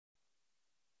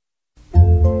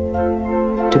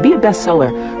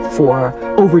bestseller for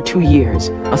over 2 years.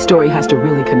 A story has to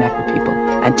really connect with people.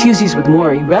 And Tuesdays with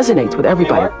Morrie resonates with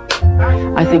everybody.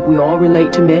 I think we all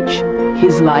relate to Mitch.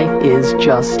 His life is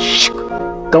just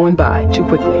going by too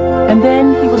quickly. And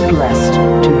then he was blessed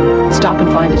to stop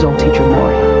and find his old teacher,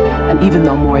 Morrie. And even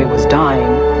though Morrie was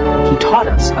dying, he taught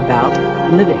us about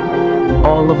living.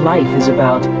 All of life is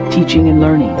about teaching and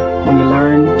learning. When you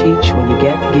learn, teach, when you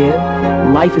get, give.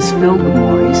 Life is filled with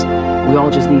Morries. We all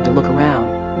just need to look around.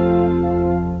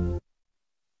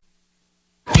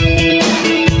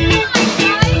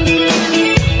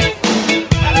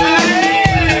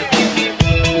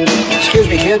 Excuse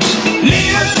me, kids.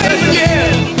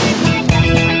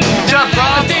 What's up,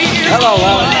 Rob? Hello,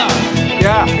 Alan.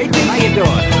 Yeah. Hey, how you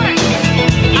doing?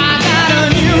 I got a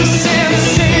new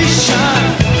sensation.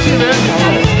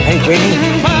 Hey, Jamie.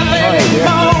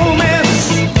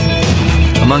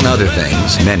 Among other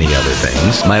things, many other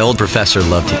things, my old professor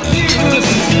loved to eat.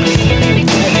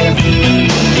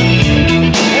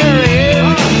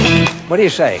 What do you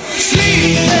say?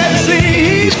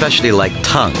 He especially liked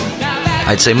tongue.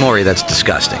 I'd say, Morrie, that's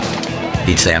disgusting.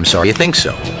 He'd say, I'm sorry you think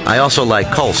so. I also like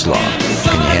coleslaw.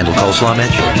 Can you handle coleslaw,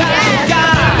 Mitch?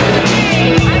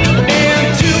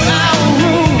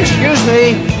 Excuse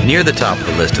me. Near the top of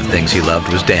the list of things he loved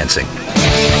was dancing.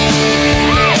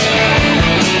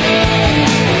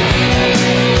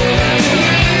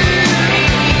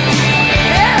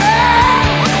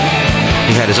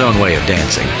 He had his own way of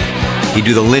dancing. He'd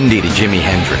do the Lindy to Jimi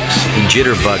Hendrix. He'd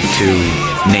jitterbug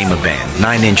to name a band,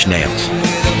 9 Inch Nails.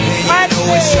 What?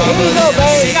 Here you go,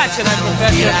 babe. Gotcha, that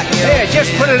professor. Here,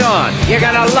 just put it on. You're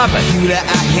gonna love it.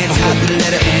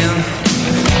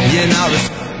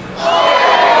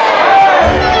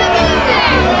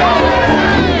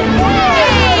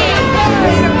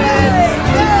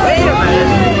 Wait a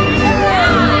minute.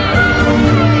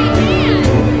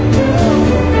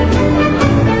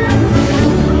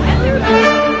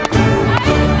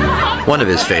 One of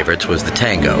his favorites was the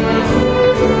tango.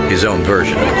 His own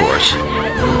version, of course.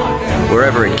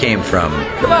 Wherever it came from,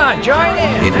 Come on, join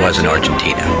in. it was in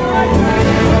Argentina.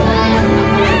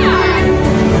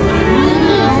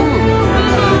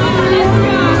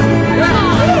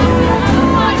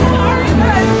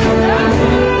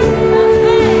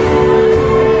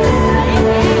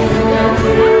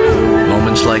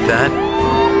 Moments like that,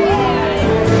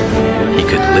 he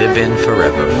could live in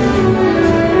forever.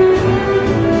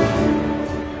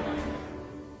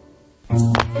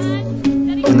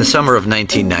 In the summer of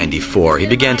 1994, he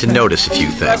began to notice a few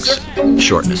things.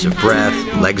 Shortness of breath,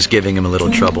 legs giving him a little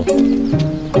trouble.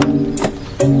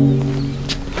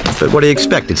 But what do you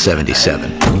expect at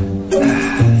 77?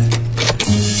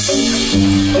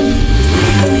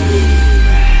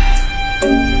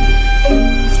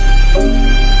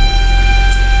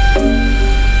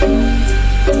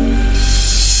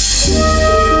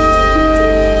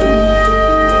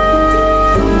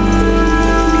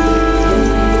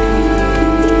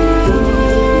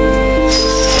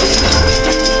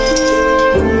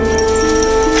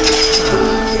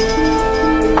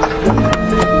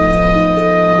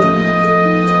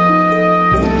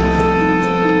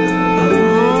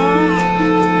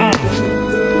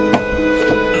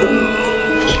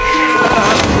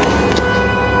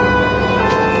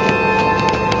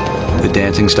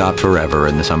 Dancing stopped forever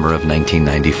in the summer of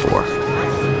 1994.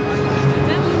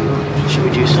 Should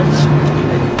we do some?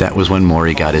 That was when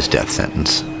Morrie got his death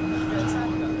sentence.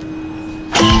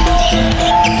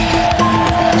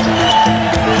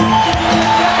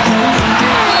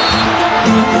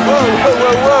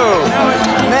 Whoa.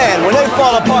 Man, when they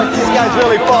fall apart, these guys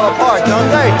really fall apart, don't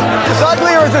they? Is this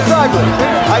ugly or is this ugly?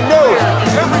 I knew it.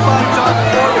 Everybody's on the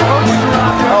floor.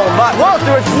 Oh, my.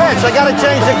 Walter, it's Mitch. I got to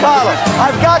change the column.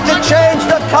 I've got to change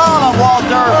the column,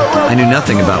 Walter. I knew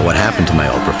nothing about what happened to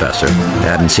my old professor. I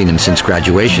hadn't seen him since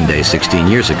graduation day 16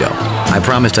 years ago. I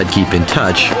promised I'd keep in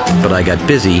touch, but I got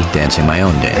busy dancing my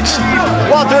own dance.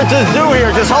 Walter, it's a zoo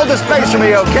here. Just hold the space for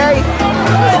me, okay?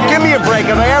 Give me a break.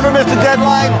 Have I ever missed a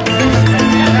deadline?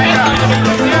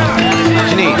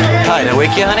 Janine, hi, did I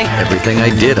wake you, honey? Everything I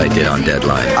did on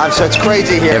deadline. So it's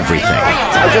crazy here. Everything.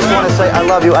 I just want to say I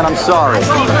love you and I'm sorry.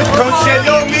 Coach said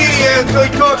no media until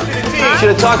he talks to the team. Should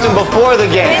have talked to him before the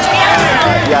game.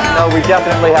 Yeah, no, we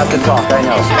definitely have to talk. I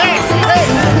know.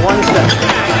 1 second.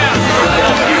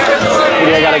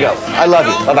 I gotta go. I love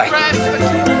you. Bye-bye.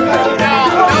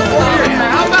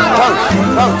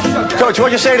 Coach,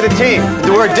 what'd you say to the team? Did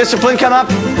the word discipline come up?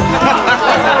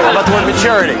 How about the word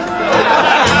maturity?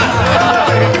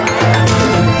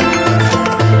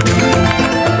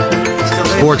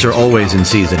 Sports are always in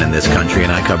season in this country,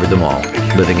 and I covered them all.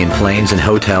 Living in planes and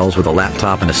hotels with a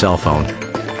laptop and a cell phone.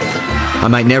 I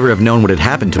might never have known what had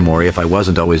happened to Morrie if I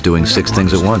wasn't always doing 6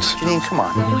 things at once. Janine, come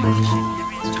on.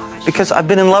 Because I've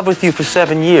been in love with you for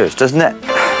 7 years, doesn't that?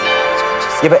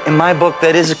 Yeah, but in my book,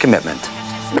 that is a commitment.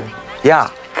 Yeah.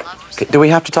 Okay, do we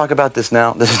have to talk about this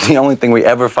now? This is the only thing we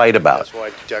ever fight about.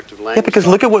 Yeah, because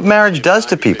look at what marriage does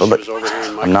to people. Look,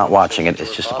 I'm not watching it,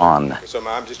 it's just on.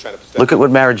 Look at what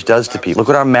marriage does to people. Look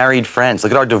at our married friends.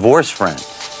 Look at our divorced friends.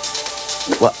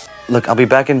 Well, look, I'll be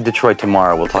back in Detroit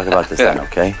tomorrow. We'll talk about this then,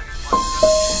 okay?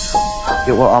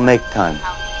 Yeah, well, I'll make time.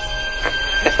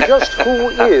 Just who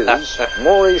is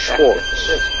Morrie Schwartz?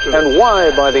 And why,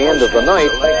 by the end of the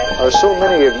night, are so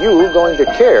many of you going to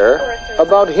care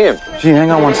about him? Gee,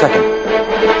 hang on 1 second.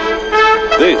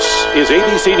 This is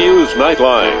ABC News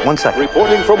Nightline. 1 second.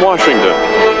 Reporting from Washington,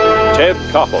 Ted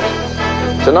Koppel.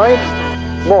 Tonight,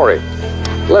 Morrie.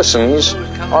 Lessons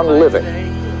on living.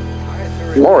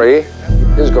 Morrie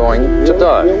is going to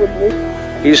die.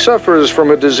 He suffers from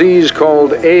a disease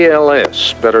called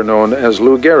ALS, better known as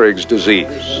Lou Gehrig's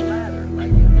disease.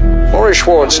 Morrie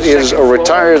Schwartz is a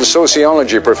retired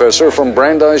sociology professor from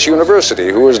Brandeis University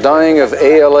who is dying of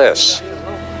ALS.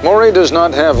 Morrie does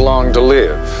not have long to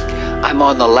live. I'm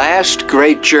on the last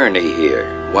great journey here,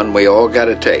 one we all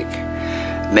gotta take.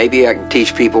 Maybe I can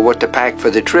teach people what to pack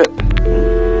for the trip.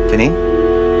 Janine?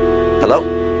 Hello?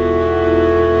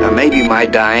 Now maybe my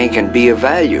dying can be of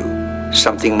value.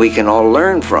 Something we can all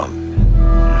learn from,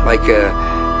 like a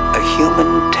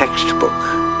human textbook.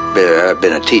 I've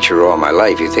been a teacher all my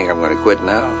life. You think I'm going to quit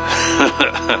now?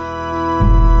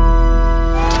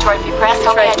 Detroit Free Press.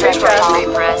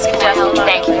 Detroit Press.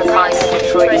 Thank you for calling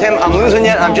Detroit. Tim, I'm losing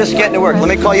you. I'm just getting to work. Let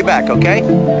me call you back, okay?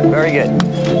 Very good.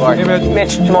 Hey,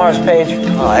 Mitch, tomorrow's page.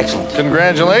 Oh, excellent.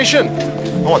 Congratulations.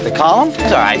 Oh, what, the column?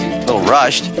 It's all right. A little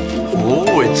rushed.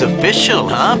 Oh, it's official,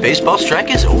 huh? Baseball strike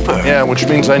is over. Yeah, which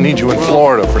means I need you in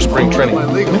Florida for spring training.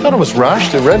 I thought it was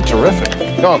rushed. It read terrific.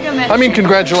 No, I mean,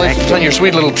 congratulations on your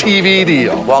sweet little TV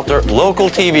deal. Walter, local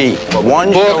TV.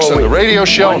 One books show and the radio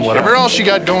show and whatever else you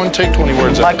got going, take 20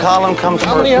 words My out. column comes first.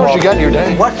 How many hours you got in your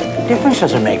day? What difference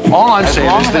does it make? All I'm saying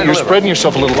is that you're spreading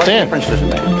yourself a little thin. What difference does it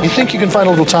make? You think you can find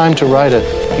a little time to write a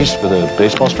piece for the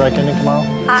baseball strike ending tomorrow?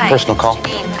 Hi. Personal call.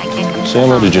 Say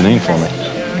hello to Janine for me.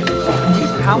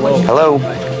 Hello?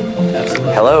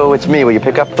 Hello, it's me. Will you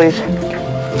pick up, please?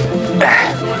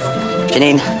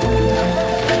 Janine.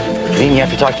 Janine, you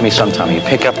have to talk to me sometime. Will you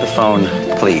pick up the phone,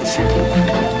 please?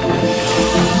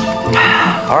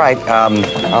 All right,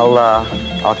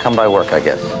 I'll come by work, I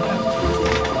guess.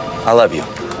 I love you.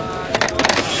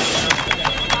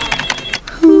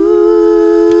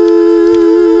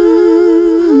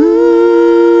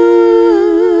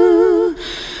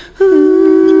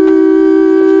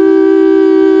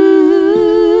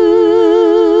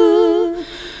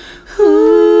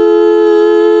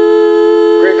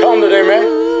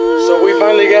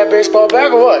 Baseball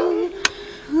back or what?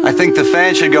 I think the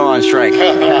fans should go on strike. What's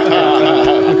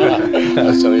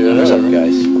up,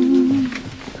 guys?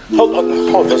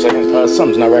 Hold a second.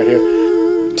 Something's not right here.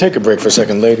 Take a break for a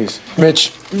second, ladies.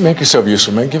 Mitch, make yourself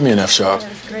useful, man. Give me an F sharp.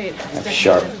 That's great. F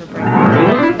sharp.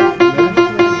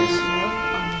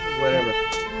 Whatever.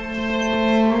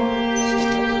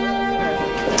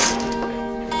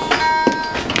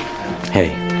 Hey.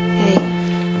 Hey.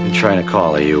 I've been trying to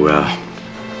call. Are you,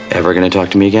 ever gonna talk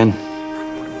to me again?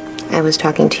 I was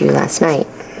talking to you last night.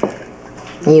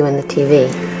 You and the TV.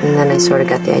 And then I sort of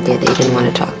got the idea that you didn't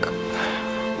want to talk.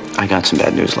 I got some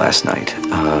bad news last night.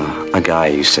 A guy I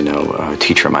used to know, a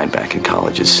teacher of mine back in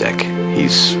college, is sick.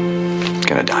 He's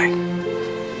gonna die.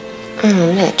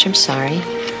 Oh, Mitch, I'm sorry.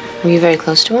 Were you very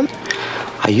close to him?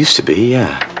 I used to be,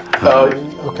 yeah.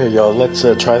 Okay, y'all, let's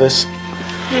try this.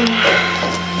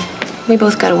 We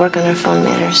both got to work on our phone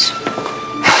manners.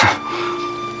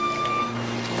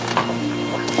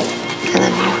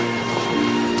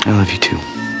 I love you too.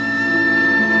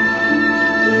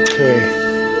 Okay,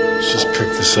 let's just pick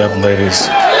this up, ladies.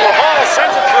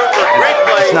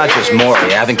 It's not just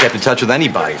Morrie. I haven't kept in touch with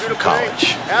anybody from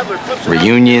college.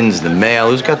 Reunions, the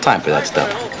mail. Who's got time for that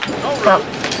stuff? Well,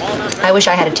 I wish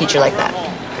I had a teacher like that.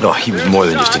 Oh, he was more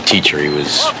than just a teacher. He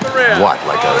was, what,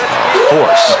 like a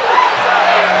force?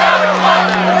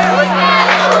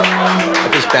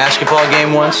 At this basketball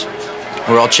game once,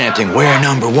 we're all chanting, "We're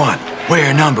number one.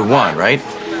 We're number one," right?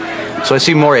 So I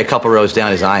see Morrie a couple rows down,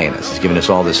 his eyeing us. He's giving us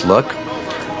all this look.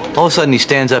 All of a sudden, he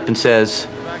stands up and says,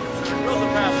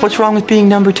 "What's wrong with being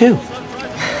number two?"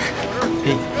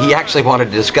 He actually wanted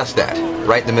to discuss that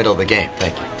right in the middle of the game.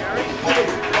 Thank you.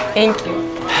 Thank you.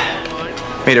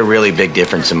 Made a really big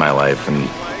difference in my life, and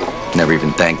never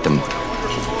even thanked him.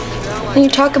 When you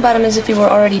talk about him as if he were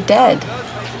already dead,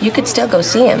 you could still go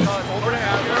see him.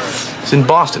 It's in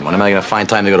Boston. When am I going to find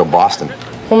time to go to Boston?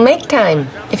 Well, make time,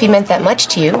 if he meant that much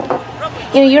to you.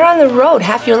 You know, you're on the road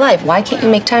half your life. Why can't you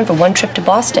make time for one trip to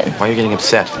Boston? Why are you getting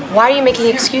upset? Why are you making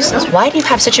excuses? Why do you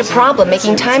have such a problem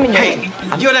making time in your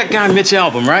Hey, you're that guy Mitch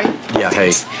Albom, right? Yeah,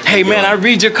 hey. Hey, man, I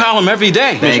read your column every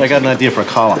day. Mitch, I got an idea for a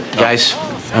column. Guys,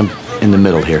 I'm in the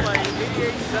middle here.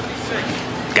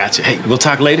 Gotcha. Hey, we'll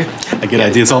talk later. I get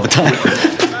ideas all the time.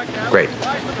 Great.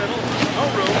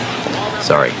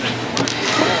 Sorry.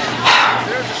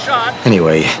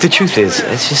 Anyway, the truth is,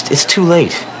 it's too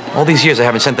late. All these years I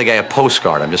haven't sent the guy a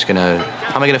postcard. How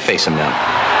am I gonna face him now?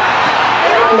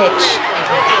 Mitch,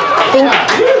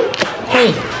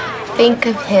 think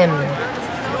of him.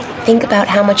 Think about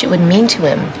how much it would mean to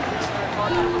him.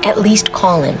 At least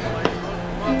call him.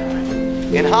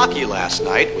 In hockey last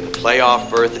night, with a playoff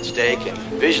berth at stake and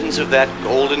visions of that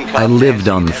golden cup. I lived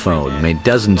on the phone, made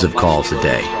dozens of calls a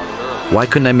day. Why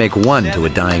couldn't I make one to a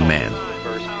dying man?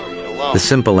 The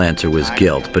simple answer was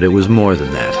guilt, but it was more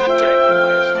than that.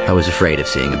 I was afraid of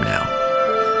seeing him now.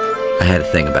 I had a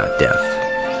thing about death.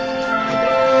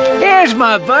 Here's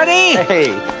my buddy.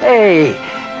 Hey.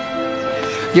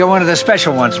 You're one of the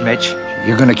special ones, Mitch.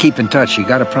 You're gonna keep in touch. You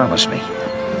gotta promise me.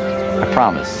 I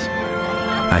promise.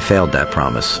 I failed that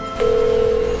promise.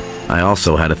 I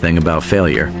also had a thing about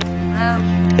failure.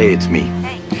 Hey, it's me.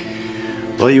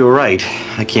 Well, you were right.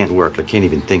 I can't work. I can't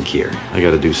even think here. I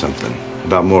gotta do something.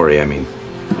 About Morrie, I mean.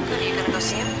 Are you gonna go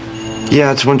see him?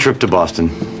 Yeah, it's one trip to Boston.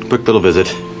 Quick little visit.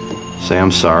 Say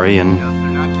I'm sorry and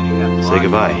say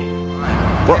goodbye.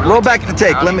 Well, roll back the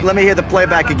tape. Let me hear the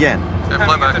playback again.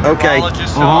 Okay.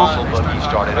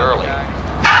 Started early.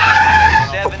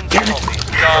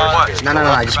 No,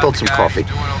 I just spilled some coffee.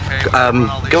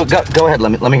 Go ahead,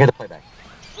 let me hear the playback.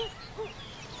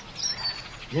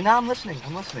 You know, I'm listening.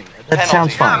 That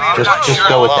sounds fine. Just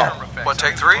go with that. What,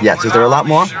 take 3? Yes, is there a lot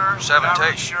more? Sure, 7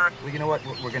 takes. Well, you know what?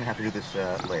 We're gonna have to do this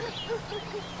later.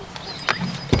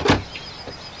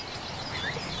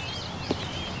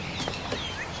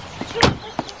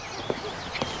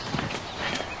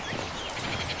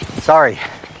 Sorry,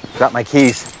 got my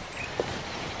keys.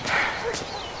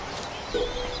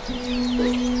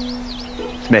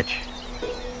 It's Mitch.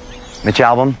 Mitch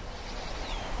Albom.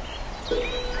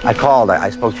 I called.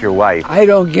 I spoke to your wife. I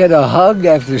don't get a hug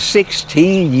after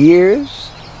 16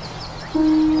 years?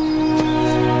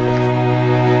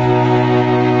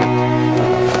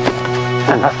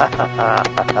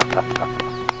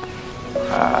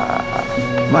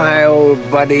 My old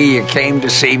buddy, you came to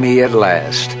see me at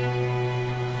last.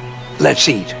 Let's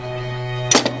eat.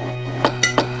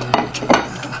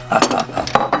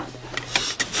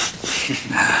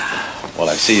 Well,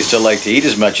 I see you still like to eat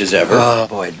as much as ever. Oh,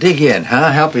 boy, dig in,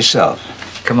 huh? Help yourself.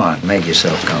 Come on, make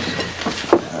yourself comfortable.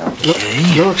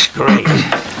 Okay. Looks great.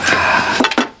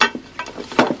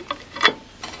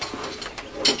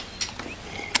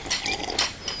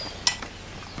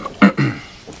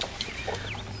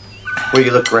 Well,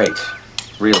 you look great.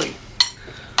 Really.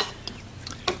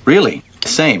 Really.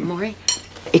 Same. Morrie?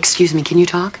 Excuse me, can you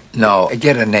talk? No,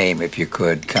 get a name if you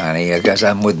could, Connie, because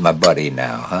I'm with my buddy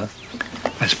now, huh?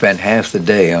 I spent half the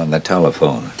day on the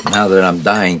telephone. Now that I'm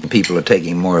dying, people are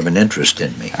taking more of an interest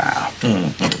in me.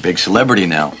 You're a big celebrity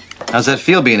now. How's that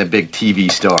feel being a big TV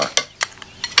star?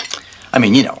 I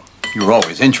mean, you know, you were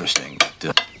always interesting.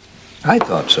 But, I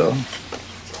thought so.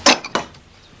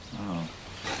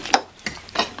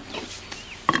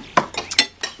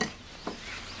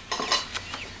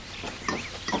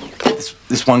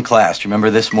 This one class, do you remember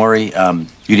this, Morrie?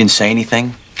 You didn't say anything?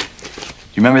 Do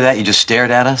you remember that? You just stared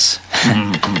at us?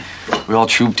 We all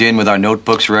trooped in with our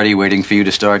notebooks ready, waiting for you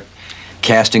to start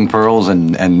casting pearls,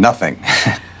 and nothing.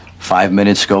 5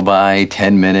 minutes go by,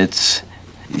 10 minutes.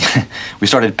 We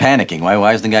started panicking.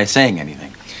 Why isn't the guy saying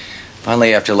anything?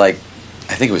 Finally, after I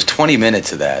think it was 20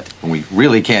 minutes of that, when we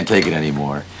really can't take it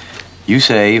anymore, you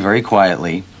say very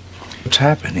quietly, "What's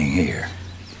happening here?"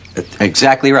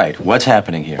 Exactly right. What's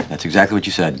happening here? That's exactly what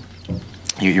you said.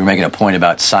 You're making a point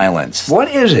about silence. What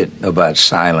is it about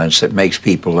silence that makes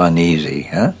people uneasy,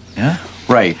 huh? Yeah?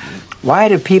 Right. Why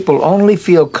do people only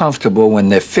feel comfortable when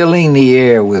they're filling the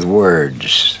air with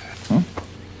words?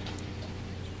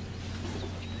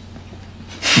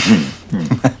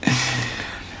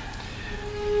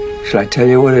 Should I tell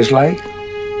you what it's like?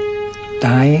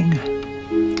 Dying?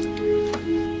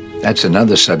 That's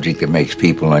another subject that makes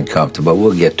people uncomfortable.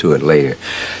 We'll get to it later.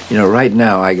 You know, right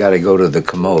now I gotta go to the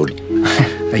commode.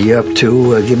 Are you up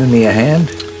to giving me a hand?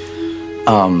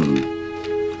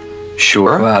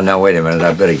 Sure. Well, now wait a minute.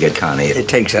 I better get Connie. It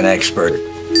takes an expert.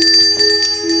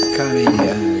 Connie,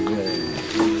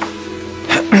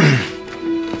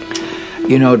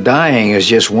 You know, dying is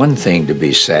just one thing to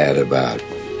be sad about.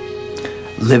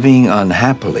 Living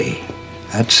unhappily,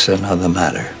 that's another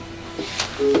matter.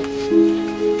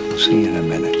 I'll see you in a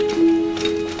minute.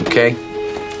 Okay.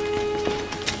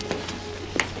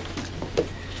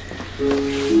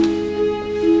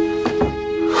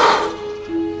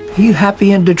 Are you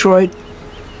happy in Detroit?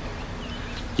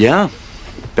 Yeah.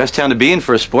 Best town to be in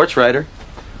for a sports writer.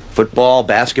 Football,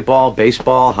 basketball,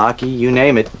 baseball, hockey, you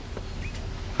name it.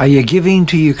 Are you giving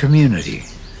to your community?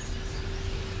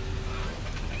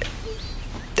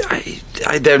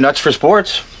 They're nuts for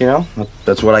sports, you know.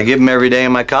 That's what I give them every day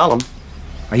in my column.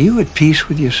 Are you at peace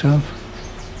with yourself?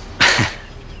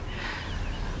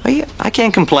 I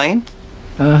can't complain.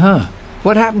 Uh-huh.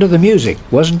 What happened to the music?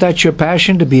 Wasn't that your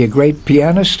passion, to be a great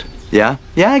pianist? Yeah,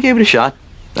 I gave it a shot.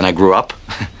 Then I grew up.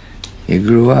 You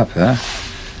grew up, huh?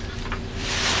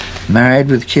 Married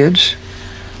with kids?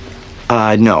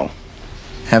 No.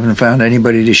 Haven't found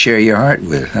anybody to share your heart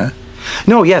with, huh?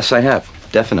 No, yes, I have.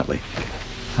 Definitely.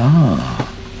 Oh.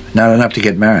 Not enough to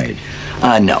get married?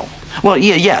 No. Well,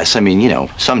 yes. I mean, you know,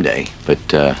 someday. But,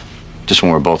 just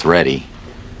when we're both ready.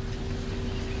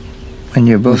 When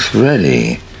you're both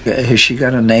ready. Has she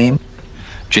got a name?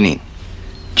 Janine.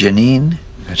 Janine?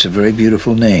 That's a very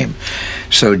beautiful name.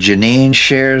 So Janine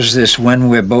shares this when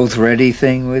we're both ready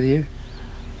thing with you?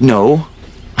 No.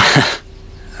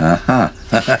 Uh-huh.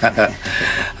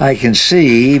 I can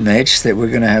see, Mitch, that we're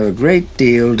going to have a great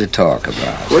deal to talk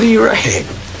about. What are you writing?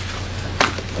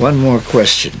 One more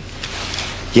question.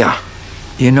 Yeah.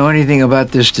 You know anything about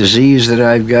this disease that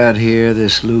I've got here,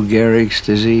 this Lou Gehrig's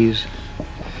disease?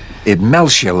 It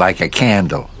melts you like a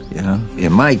candle, you know?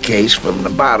 In my case, from the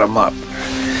bottom up.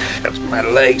 That's my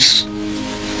legs.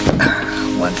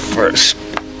 One first.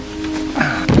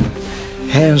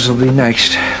 Hands will be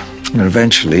next. And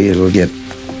eventually it'll get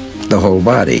the whole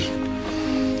body.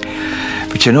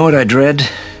 But you know what I dread?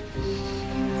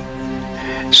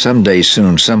 Someday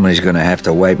soon somebody's gonna have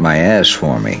to wipe my ass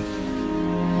for me.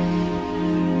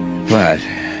 But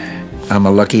I'm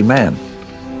a lucky man.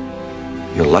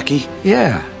 You're lucky?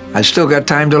 Yeah. I still got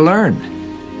time to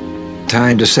learn.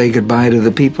 Time to say goodbye to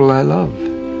the people I love.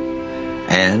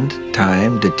 And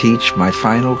time to teach my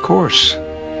final course.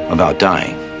 About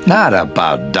dying? Not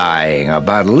about dying,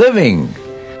 about living.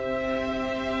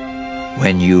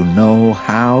 When you know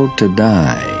how to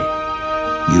die,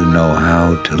 you know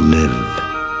how to live.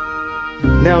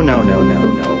 No.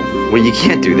 Well, you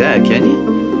can't do that, can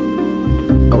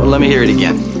you? Oh, well, let me hear it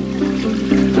again.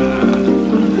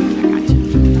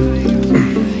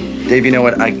 Dave, you know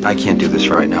what? I can't do this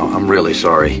right now. I'm really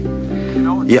sorry.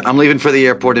 Yeah, I'm leaving for the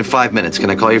airport in 5 minutes.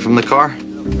 Can I call you from the car?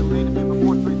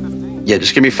 Yeah,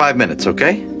 just give me 5 minutes,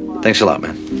 okay? Thanks a lot,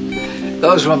 man.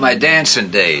 Those were my dancing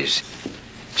days.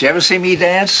 Did you ever see me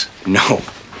dance? No.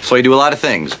 So you do a lot of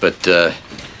things, but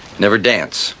never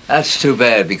dance. That's too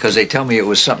bad, because they tell me it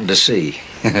was something to see.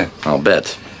 I'll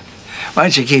bet. Why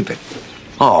don't you keep it?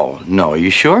 Oh, no. Are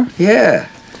you sure? Yeah.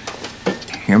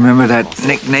 You remember that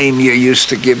nickname you used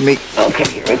to give me? Okay,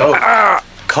 here we go.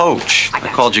 Coach. I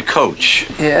called you Coach.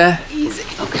 Yeah? Easy.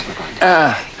 Okay.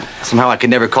 Somehow I could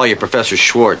never call you Professor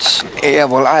Schwartz. Yeah,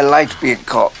 well, I liked being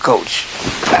called Coach.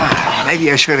 Maybe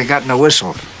I should have gotten a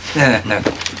whistle.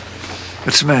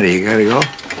 What's the matter? You gotta go?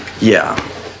 Yeah.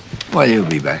 Well, you'll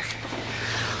be back.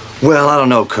 Well, I don't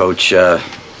know, Coach.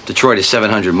 Detroit is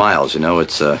 700 miles, you know.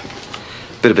 It's a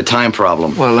bit of a time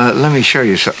problem. Well, let me show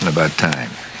you something about time.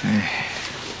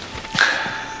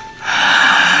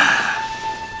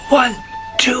 1,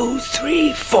 2,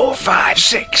 3, 4, 5,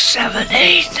 6, 7, 8,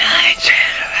 9, 10,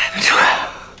 11,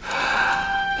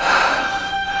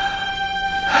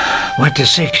 12. Went to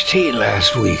 16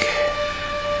 last week.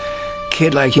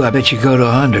 Kid like you, I bet you go to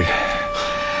 100.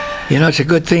 You know, it's a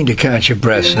good thing to count your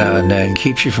breaths now and then.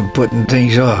 Keeps you from putting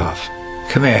things off.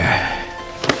 Come here.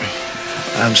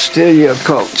 I'm still your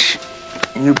coach.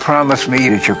 You promised me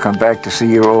that you'll come back to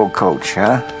see your old coach,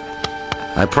 huh?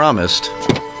 I promised.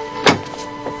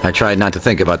 I tried not to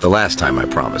think about the last time I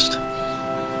promised.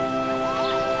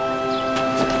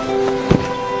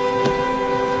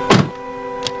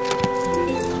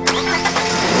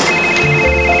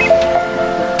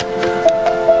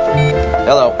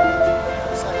 Hello.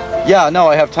 Yeah, no,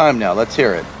 I have time now. Let's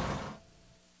hear it.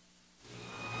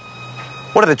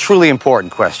 What are the truly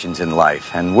important questions in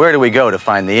life, and where do we go to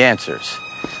find the answers?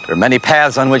 There are many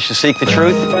paths on which to seek the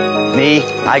truth. Me,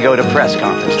 I go to press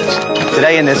conferences.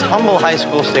 Today in this humble high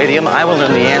school stadium, I will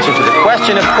learn the answer to the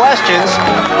question of questions.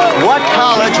 What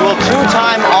college will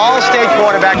two-time All-State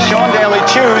quarterback Sean Daly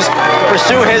choose to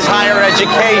pursue his higher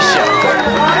education?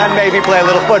 And maybe play a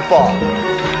little football.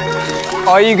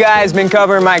 All you guys been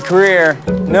covering my career.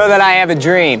 know that I have a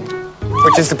dream,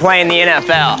 which is to play in the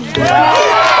NFL.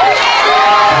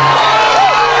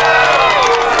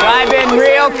 So I've been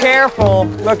real careful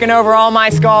looking over all my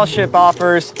scholarship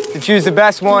offers to choose the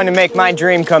best one to make my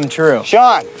dream come true.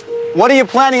 Sean, what are you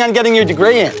planning on getting your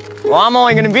degree in? Well, I'm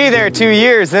only going to be there 2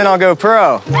 years, then I'll go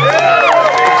pro. Of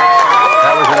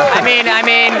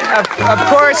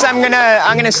course, I'm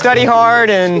gonna study hard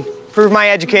and prove my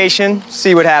education,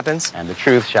 see what happens. And the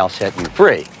truth shall set you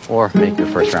free, or make your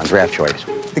first-round draft choice.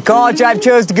 The college I've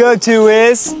chose to go to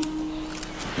is...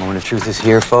 Moment of truth is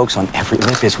here, folks. On every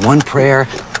lip is one prayer.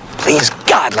 Please,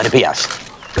 God, let it be us.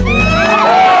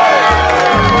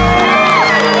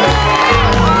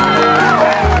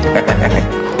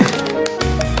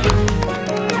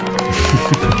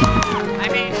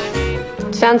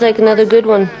 Sounds like another good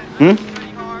one.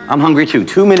 I'm hungry, too.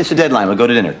 2 minutes to deadline. We'll go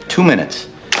to dinner. 2 minutes.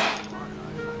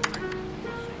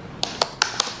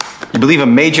 You believe a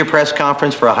major press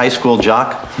conference for a high school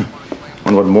jock?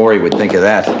 Wonder what Morrie would think of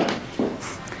that.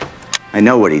 I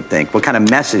know what he'd think. What kind of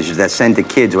message does that send to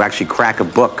kids who actually crack a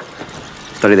book,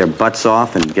 study their butts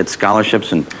off, and get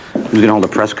scholarships, and who's going to hold a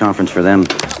press conference for them?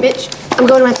 Mitch, I'm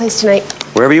going to my place tonight.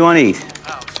 Wherever you want to eat.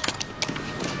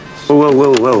 Whoa, whoa,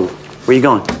 whoa, whoa. Where you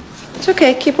going? It's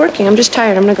okay, keep working. I'm just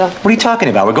tired. I'm gonna go. What are you talking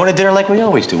about? We're going to dinner like we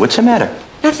always do. What's the matter?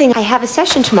 Nothing. I have a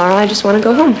session tomorrow. I just want to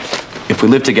go home. If we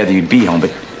lived together, you'd be home,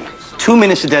 but 2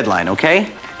 minutes to deadline,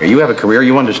 okay? You have a career.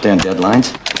 You understand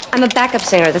deadlines. I'm a backup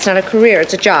singer. That's not a career.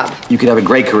 It's a job. You could have a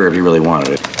great career if you really wanted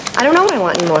it. I don't know what I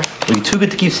want anymore. Well, you're too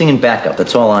good to keep singing backup.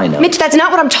 That's all I know. Mitch, that's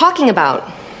not what I'm talking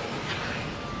about.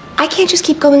 I can't just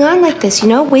keep going on like this, you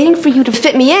know? Waiting for you to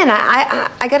fit me in.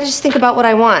 I gotta just think about what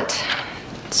I want.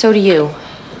 So do you.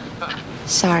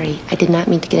 Sorry, I did not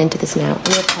mean to get into this now. I'm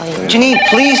gonna call you. Janine,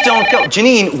 please don't go.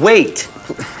 Janine, wait.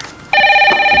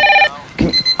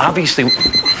 Obviously,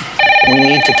 we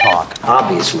need to talk.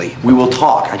 Obviously, we will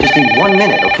talk. I just need 1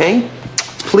 minute, okay?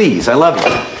 Please, I love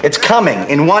you. It's coming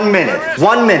in 1 minute.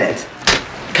 1 minute.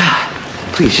 God,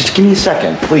 please, just give me a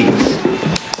second, please.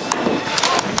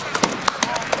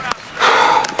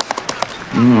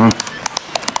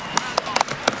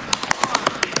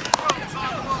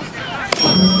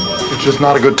 It's just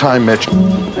not a good time, Mitch.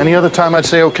 Any other time I'd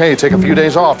say, okay, take a few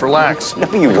days off, relax.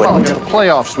 No, you wouldn't. We got the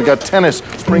playoffs, we got tennis,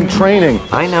 spring training.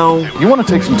 I know. You want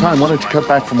to take some time, why don't you cut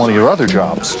back from one of your other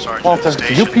jobs? Walter,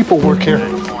 you people work here.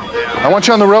 I want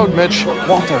you on the road, Mitch.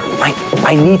 Walter,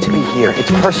 I need to be here.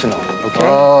 It's personal, okay?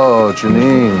 Oh,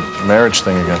 Janine, marriage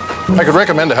thing again. I could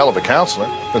recommend a hell of a counselor.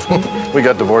 We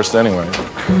got divorced anyway.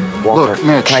 Walter, look,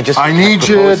 Mitch, I need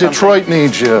you, Detroit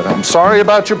needs you. I'm sorry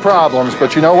about your problems,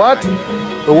 but you know what?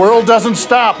 The world doesn't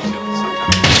stop.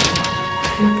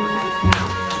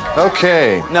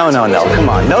 Okay. No, come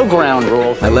on. No ground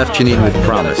rules. I left Janine with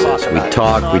promises. We'd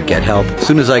talk, we'd get help as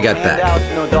soon as I got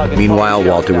back. Meanwhile,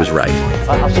 Walter was right.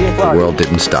 The world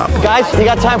didn't stop. Guys, you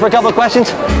got time for a couple of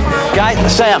questions? Guys,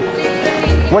 Sam,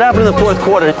 what happened in the fourth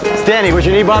quarter? Danny, was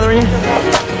your knee bothering you?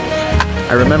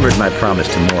 I remembered my promise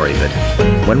to Morrie, but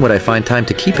when would I find time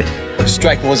to keep it? The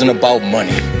strike wasn't about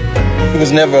money. It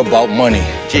was never about money.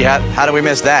 Gee, how do we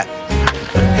miss that?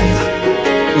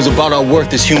 It was about our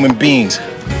worth as human beings.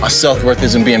 Our self-worth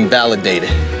isn't being validated.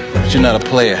 But you're not a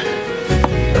player.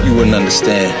 You wouldn't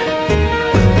understand.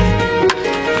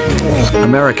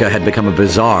 America had become a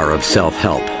bazaar of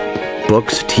self-help.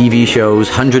 Books, TV shows,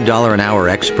 $100 an hour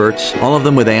experts, all of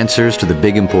them with answers to the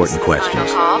big important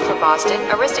questions. Call for Boston.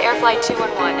 Arista Air Flight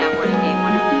 211, now boarding gate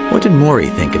 1. What did Morrie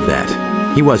think of that?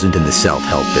 He wasn't in the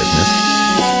self-help business.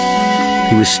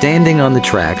 He was standing on the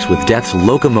tracks with death's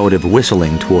locomotive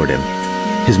whistling toward him.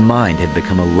 His mind had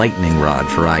become a lightning rod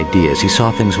for ideas. He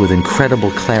saw things with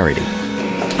incredible clarity.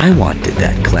 I wanted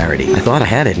that clarity. I thought I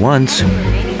had it once.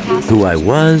 Who I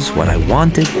was, what I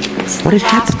wanted, what had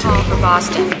happened to me. For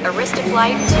Boston. Arista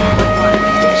Flight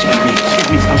 211.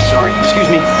 Excuse me, I'm sorry. Excuse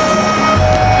me.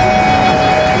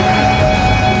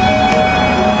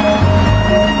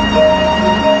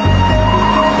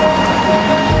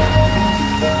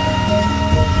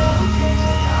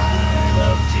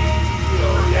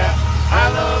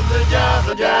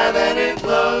 The jive and it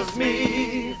loves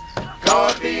me.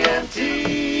 Coffee and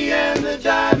tea and the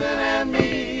jive and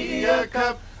me. A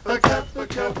cup, a cup, a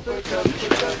cup, a cup, a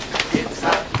cup. It's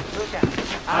hot.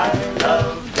 I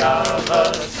love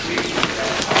Java sweet.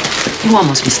 You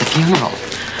almost missed the funeral.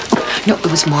 No, it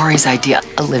was Morrie's idea,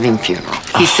 a living funeral.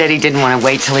 He said he didn't want to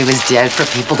wait till he was dead for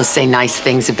people to say nice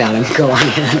things about him. Go on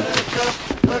in.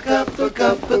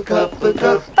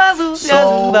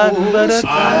 So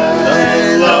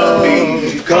I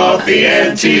love coffee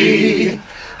and tea.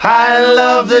 I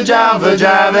love the Java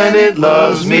jive and it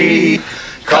loves me.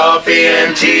 coffee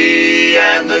and tea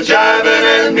and the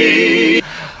jiving and me.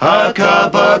 A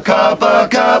cup,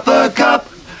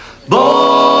 boy.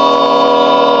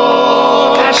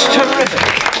 That's terrific.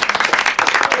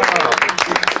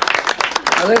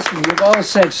 Now listen, you've all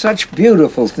said such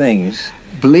beautiful things.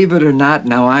 Believe it or not,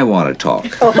 now I want to talk.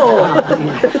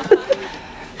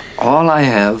 All I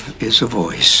have is a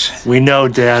voice. We know,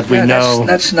 Dad, we know.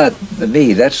 That's not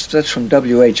me. That's from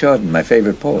W.H. Auden, my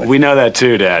favorite poet. We know that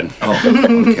too, Dad. Oh,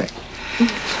 okay.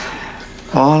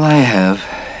 All I have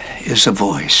is a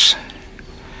voice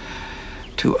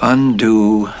to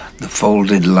undo the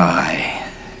folded lie.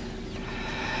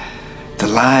 The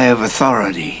lie of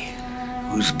authority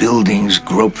whose buildings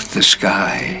grope the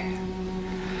sky.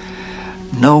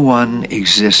 No one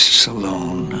exists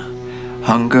alone.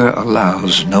 Hunger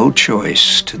allows no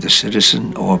choice to the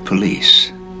citizen or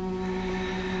police.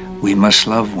 We must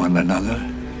love one another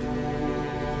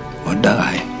or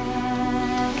die.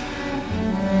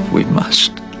 We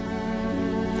must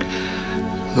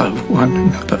love one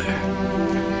another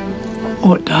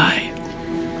or die.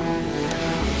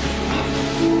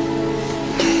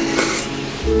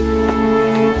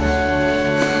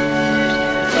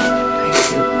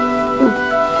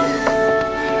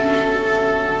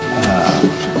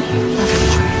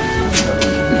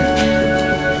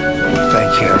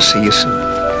 Thank you. I'll see you soon.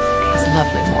 It's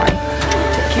lovely, Morrie.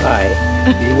 Take care. Bye.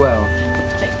 Be well.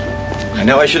 Thank you. I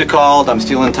know I should have called. I'm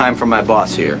stealing time from my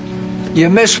boss here. You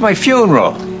missed my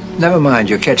funeral. Never mind,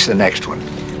 you'll catch the next one.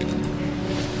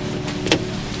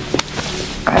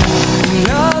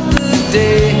 Another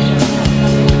day,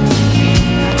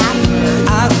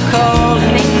 I call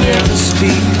and never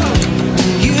speak.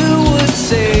 You would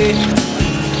say,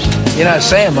 You're not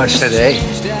saying much today.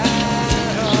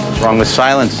 What's wrong with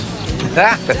silence?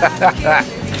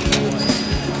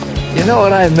 You know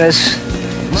what I miss?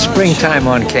 Springtime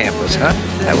on campus, huh?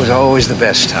 That was always the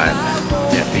best time.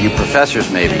 Yeah, for you professors,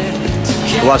 maybe.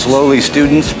 To us lowly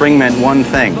students, spring meant one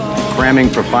thing: cramming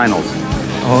for finals.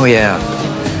 Oh, yeah.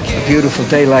 A beautiful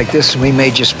day like this, and we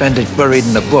made you spend it buried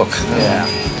in a book. Yeah.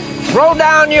 Throw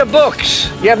down your books.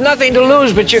 You have nothing to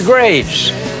lose but your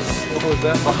grades.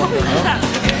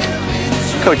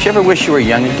 Coach, you ever wish you were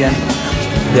young again?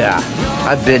 Yeah,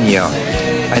 I've been young.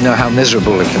 I know how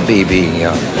miserable it can be being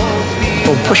young.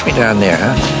 Oh, push me down there,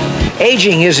 huh?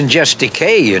 Aging isn't just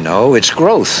decay, you know, it's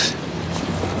growth.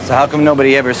 So how come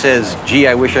nobody ever says, gee,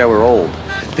 I wish I were old?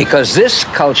 Because this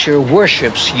culture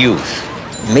worships youth.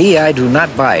 Me, I do not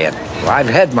buy it. I've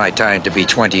had my time to be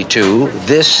 22.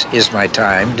 This is my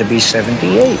time to be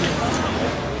 78.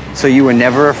 So you were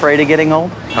never afraid of getting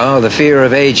old? Oh, the fear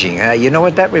of aging. You know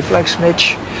what that reflects,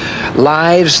 Mitch?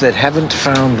 Lives that haven't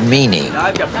found meaning.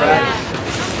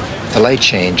 The light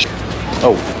changed.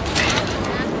 Oh.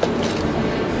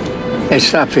 Hey,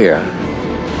 stop here.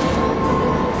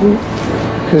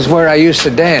 This is where I used to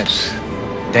dance.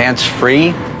 Dance free?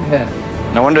 Yeah.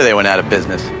 No wonder they went out of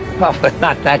business. Oh, but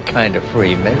not that kind of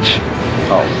free, Mitch.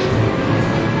 Oh.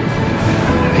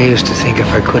 I used to think if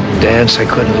I couldn't dance, I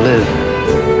couldn't live.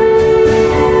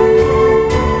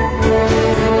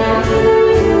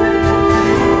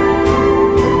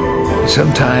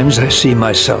 Sometimes I see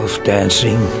myself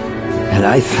dancing, and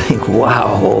I think,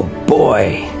 wow,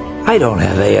 boy, I don't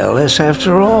have ALS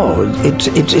after all.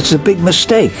 It's a big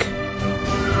mistake.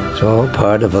 It's all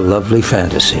part of a lovely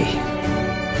fantasy.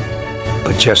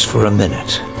 But just for a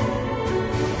minute.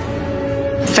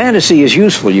 Fantasy is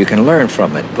useful, you can learn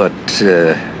from it, but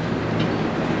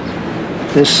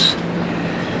this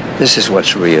is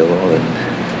what's real, and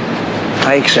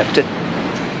I accept it.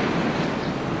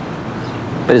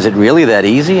 But is it really that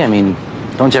easy? I mean,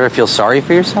 don't you ever feel sorry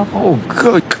for yourself? Oh,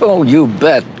 good, oh, you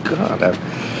bet. God,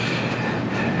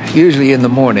 usually in the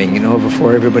morning, you know,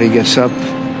 before everybody gets up,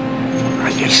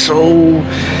 I get so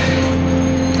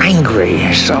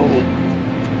angry, so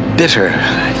bitter.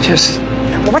 Just,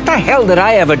 what the hell did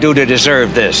I ever do to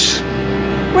deserve this?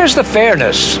 Where's the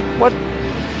fairness? What?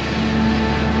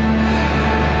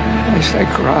 I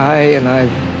cry and I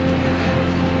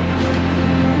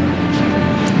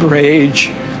rage.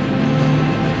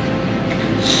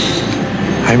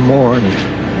 I mourn.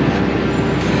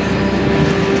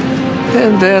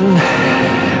 And then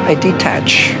I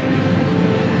detach.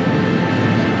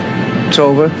 It's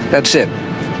over. That's it.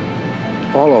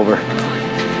 All over.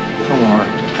 No more.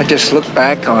 I just look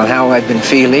back on how I've been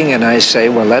feeling and I say,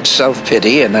 well, that's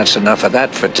self-pity and that's enough of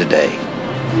that for today.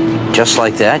 Just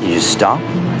like that? You just stop?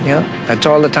 Yeah, that's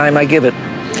all the time I give it.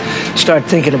 Start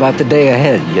thinking about the day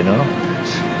ahead, you know?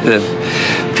 The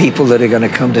people that are going to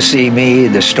come to see me,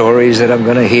 the stories that I'm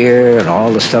going to hear, and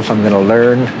all the stuff I'm going to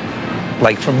learn.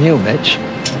 Like from you, Mitch.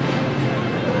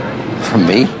 From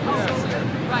me?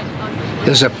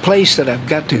 There's a place that I've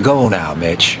got to go now,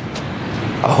 Mitch.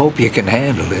 I hope you can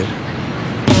handle it.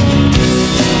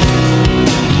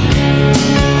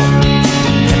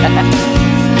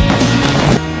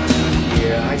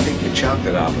 Yeah, I think the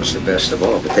chocolate almost the best of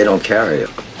all, but they don't carry it.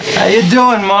 How you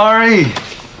doing, Morrie?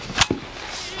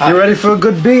 You ready for a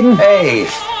good beating? Hey.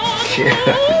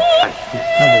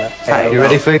 Hey, you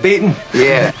ready for a beating?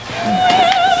 Yeah.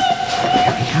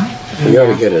 You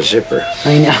ought to get a zipper.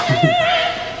 I know.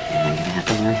 I'm gonna have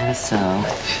to learn how to sew.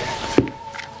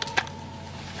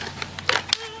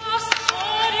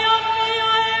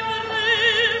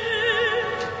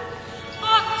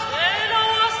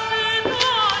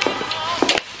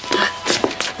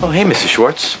 Oh, hey, Mrs.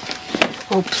 Schwartz.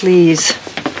 Oh, please.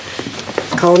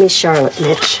 Call me Charlotte,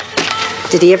 Mitch.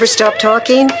 Did he ever stop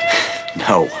talking?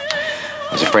 No.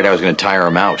 I was afraid I was going to tire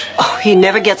him out. Oh, he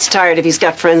never gets tired if he's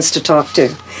got friends to talk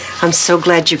to. I'm so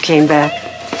glad you came back.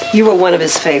 You were one of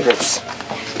his favorites.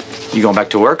 You going back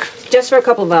to work? Just for a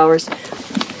couple of hours.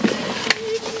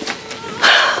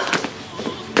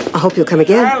 I hope you'll come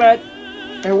again. Charlotte,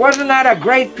 it wasn't that a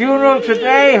great funeral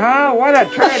today, huh? What a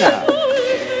turnout.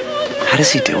 How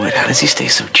does he do it? How does he stay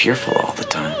so cheerful all the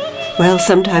time? Well,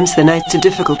 sometimes the nights are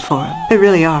difficult for him. They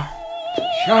really are.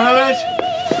 Charlotte?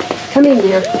 Come in,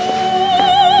 dear.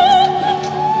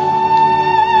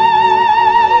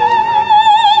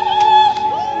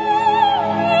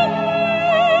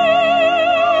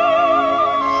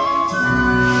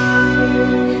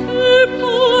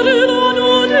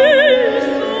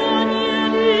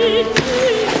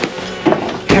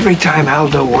 Every time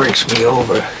Aldo works me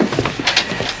over,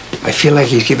 I feel like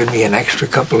he's giving me an extra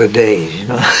couple of days, you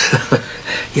know?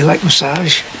 You like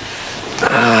massage?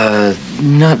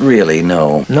 Not really,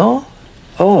 no. No?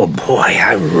 Oh, boy,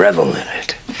 I revel in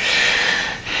it.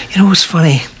 You know what's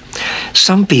funny?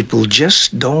 Some people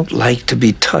just don't like to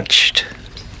be touched.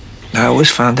 I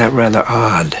always found that rather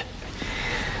odd.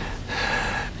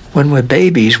 When we're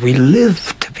babies, we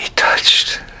live to be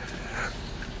touched.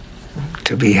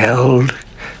 To be held,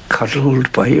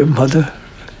 cuddled by your mother,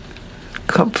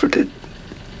 comforted.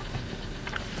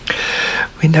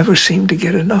 We never seem to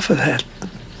get enough of that.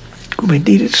 We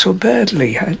need it so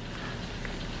badly.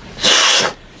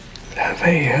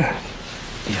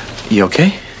 You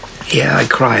okay? Yeah, I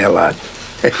cry a lot.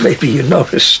 Maybe you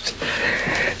noticed.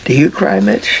 Do you cry,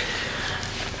 Mitch?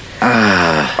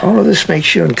 All of this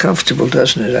makes you uncomfortable,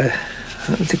 doesn't it?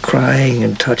 The crying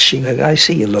and touching. I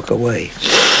see you look away.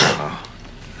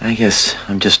 I guess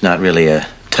I'm just not really a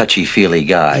touchy-feely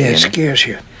guy. Yeah, it scares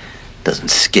you.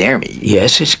 Doesn't scare me.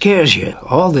 Yes, it scares you.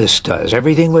 All this does.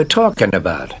 Everything we're talking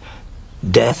about.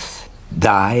 Death,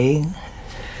 dying.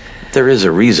 There is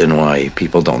a reason why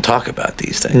people don't talk about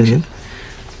these things.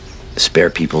 Mm-hmm.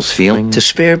 Spare people's feelings. To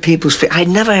spare people's feelings. I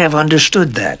never have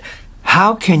understood that.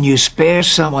 How can you spare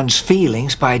someone's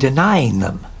feelings by denying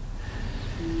them?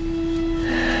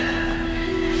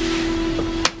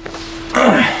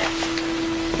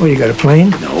 Well, you got a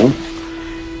plane? No.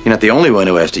 You're not the only one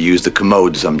who has to use the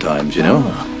commode sometimes, you know?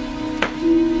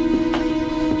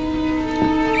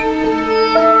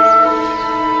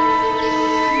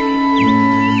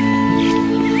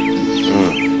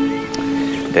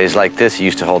 Days like this, you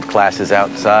used to hold classes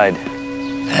outside.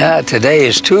 Today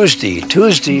is Tuesday.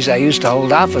 Tuesdays, I used to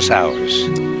hold office hours.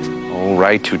 Oh,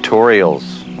 right, tutorials,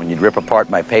 when you'd rip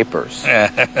apart my papers.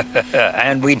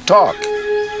 And we'd talk.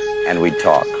 And we'd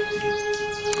talk.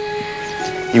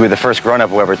 You were the first grown-up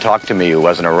who ever talked to me who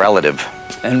wasn't a relative.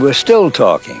 And we're still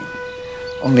talking.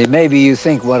 Only maybe you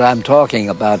think what I'm talking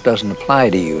about doesn't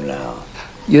apply to you now.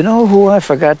 You know who I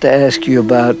forgot to ask you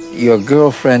about? Your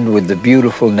girlfriend with the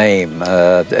beautiful name,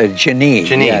 Janine.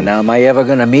 Janine. Yeah, now, am I ever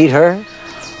going to meet her?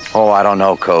 Oh, I don't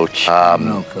know, Coach.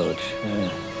 No, Coach.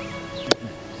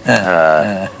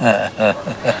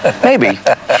 Maybe.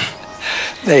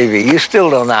 Maybe. You still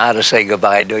don't know how to say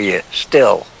goodbye, do you?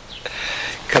 Still.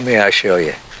 Come here, I'll show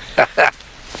you.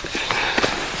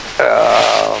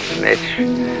 Oh, Mitch.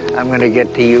 I'm going to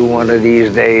get to you one of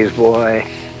these days, boy.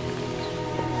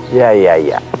 Yeah.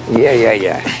 Yeah.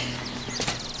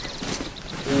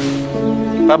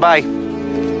 Bye-bye.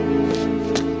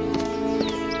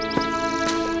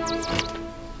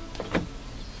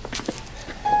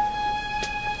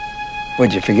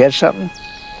 Would you forget something?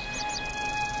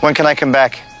 When can I come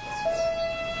back?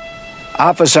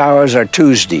 Office hours are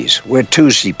Tuesdays. We're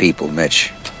Tuesday people,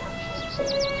 Mitch.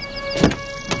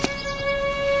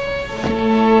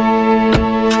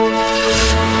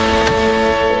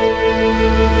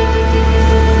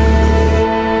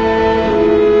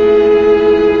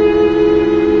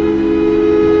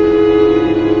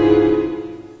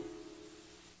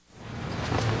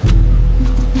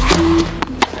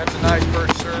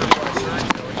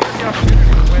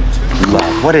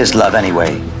 love? What is love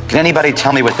anyway? Can anybody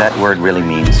tell me what that word really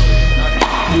means?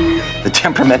 The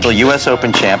temperamental U.S.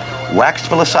 Open champ waxed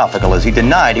philosophical as he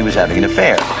denied he was having an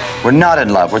affair. We're not in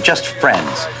love, we're just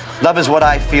friends. Love is what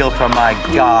I feel for my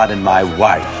God and my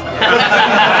wife.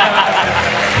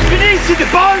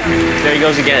 There he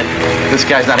goes again. This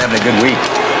guy's not having a good week.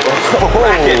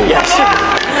 Yes.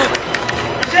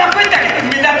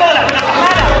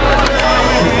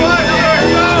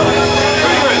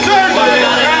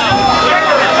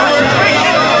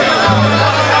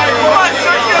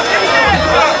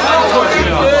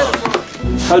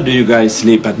 How do you guys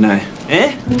sleep at night?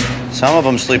 Eh? Some of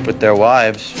them sleep with their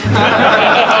wives.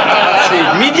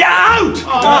 Media out!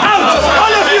 Out!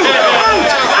 All of you!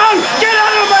 Out! Out! Get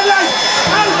out of my life!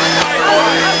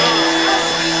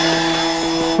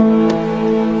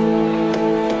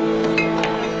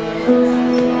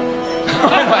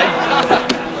 Oh my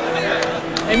God.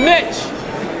 Hey, Mitch!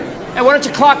 Hey, why don't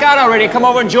you clock out already and come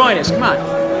over and join us? Come on.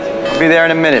 I'll be there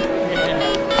in a minute.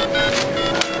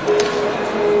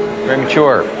 Very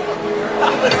mature.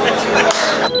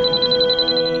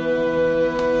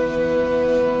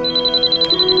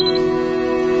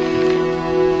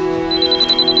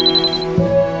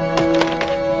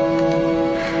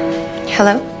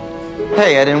 Hello?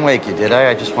 Hey, I didn't wake you, did I?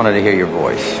 I just wanted to hear your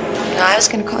voice. No, I was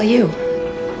gonna call you.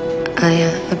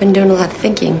 I've been doing a lot of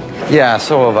thinking. Yeah,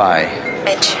 so have I.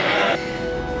 Mitch,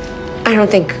 I don't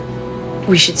think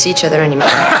we should see each other anymore.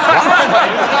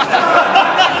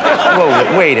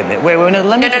 Whoa, wait a minute. Wait, no,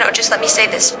 let me... No, just let me say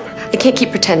this. I can't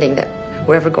keep pretending that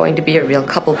we're ever going to be a real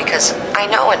couple because I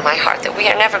know in my heart that we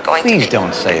are never going to be. Please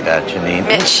don't say that, Janine.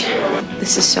 Mitch,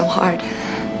 this is so hard.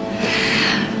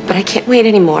 But I can't wait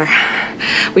anymore.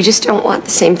 We just don't want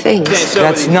the same things.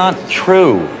 That's not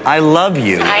true. I love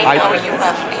you. I know you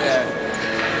love me.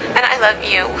 And I love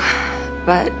you.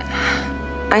 But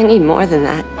I need more than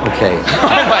that. Okay.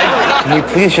 Can you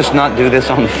please just not do this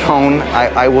on the phone?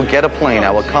 I will get a plane.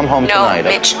 I will come home tonight. No,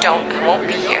 Mitch, don't. I won't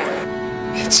be here.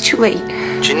 It's too late.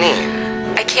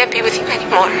 Janine. I can't be with you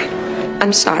anymore.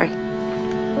 I'm sorry.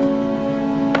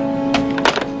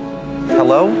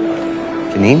 Hello?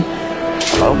 Janine?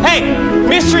 Hello? Hey,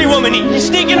 mystery woman, you're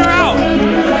sneaking her out.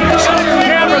 Shut the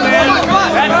camera, man.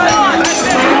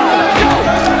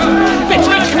 Mitch,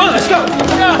 come on, let's go.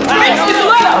 Mitch, get the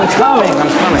letter. I'm coming.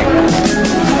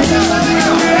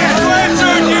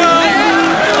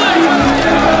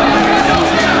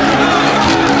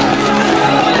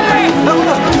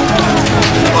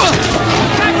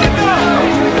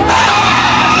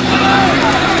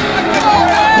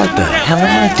 What the hell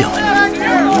am I doing?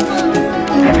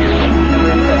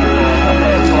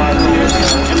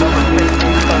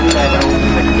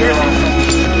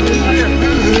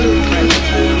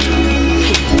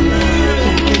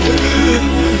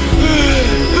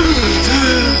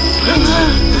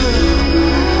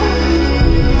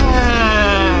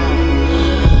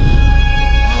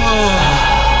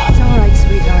 It's all right,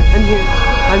 sweetheart. I'm here.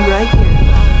 I'm right here.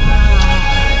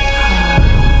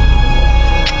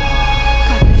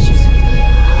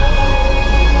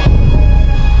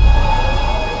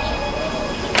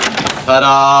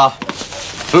 Ta-da!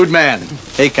 Food man.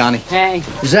 Hey, Connie. Hey.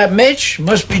 Is that Mitch?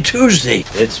 Must be Tuesday.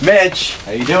 It's Mitch.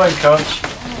 How you doing, Coach?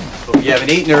 Hope you haven't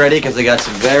eaten already because I got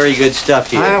some very good stuff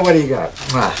here. What do you got?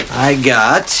 I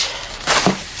got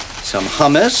some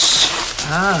hummus.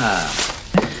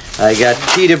 I got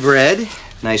pita bread,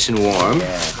 nice and warm.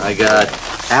 Yeah. I got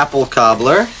apple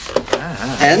cobbler.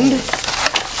 And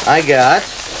I got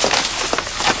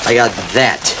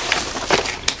that.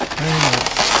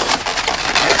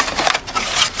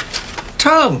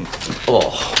 Tongue.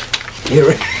 Oh.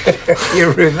 You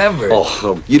remember.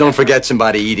 Oh, you don't forget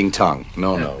somebody eating tongue.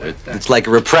 No. It's like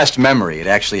a repressed memory. It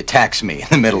actually attacks me in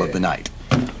the middle of the night.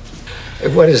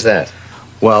 What is that?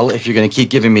 Well, if you're going to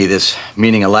keep giving me this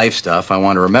meaning of life stuff, I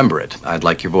want to remember it. I'd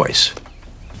like your voice.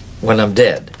 When I'm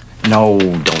dead? No,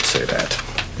 don't say that.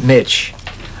 Mitch,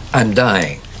 I'm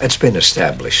dying. It's been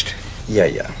established.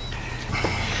 Yeah.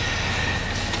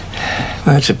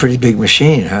 Well, that's a pretty big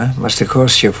machine, huh? Must have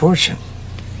cost you a fortune.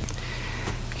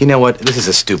 You know what? This is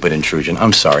a stupid intrusion.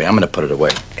 I'm sorry. I'm going to put it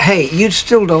away. Hey, you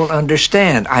still don't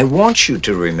understand. I want you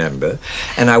to remember,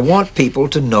 and I want people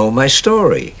to know my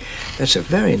story. That's a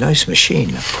very nice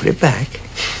machine. Now put it back.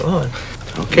 Go on.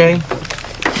 Okay.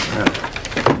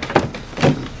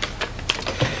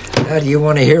 Now, do you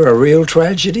want to hear a real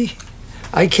tragedy?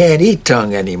 I can't eat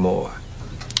tongue anymore.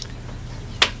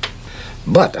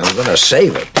 But I'm going to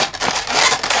save it.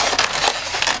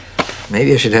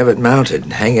 Maybe I should have it mounted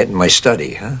and hang it in my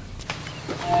study, huh?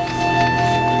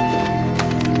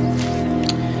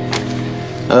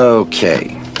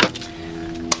 Okay.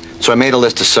 So So I made a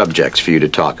list of subjects for you to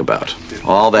talk about.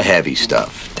 All the heavy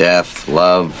stuff. Death,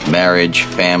 love, marriage,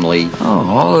 family. Oh,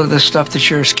 all of the stuff that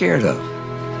you're scared of.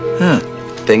 Huh.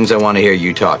 Things I want to hear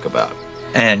you talk about.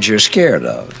 And you're scared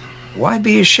of. Why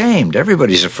be ashamed?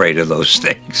 Everybody's afraid of those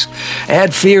things.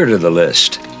 Add fear to the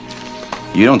list.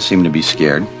 You don't seem to be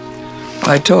scared.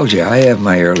 I told you, I have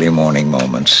my early morning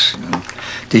moments.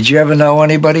 Did you ever know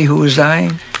anybody who was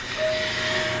dying?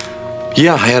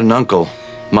 Yeah, I had an uncle,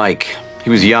 Mike. He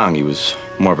was young. He was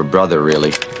more of a brother, really.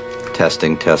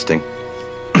 Testing.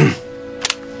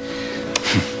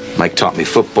 Mike taught me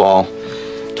football,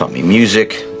 taught me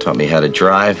music, taught me how to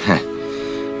drive.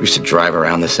 We used to drive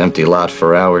around this empty lot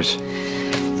for hours.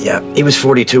 Yeah, he was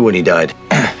 42 when he died.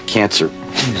 Cancer.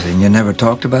 And you never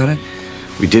talked about it?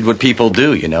 We did what people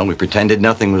do, you know. We pretended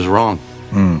nothing was wrong.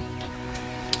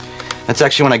 That's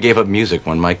actually when I gave up music,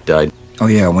 when Mike died. Oh,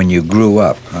 yeah, when you grew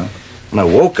up, huh? When I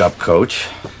woke up, Coach.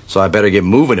 So I better get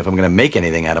moving if I'm going to make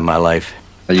anything out of my life.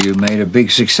 You made a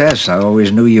big success. I always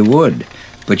knew you would.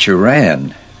 But you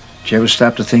ran. Did you ever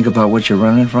stop to think about what you're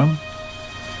running from?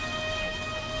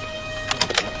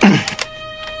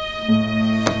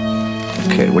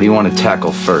 Okay, what do you want to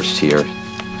tackle first here?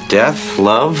 Death?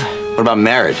 Love? What about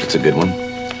marriage? It's a good one.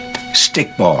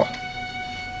 Stickball.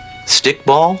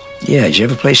 Stickball? Yeah, did you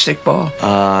ever play stickball?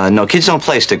 No, kids don't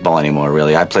play stickball anymore,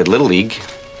 really. I played Little League.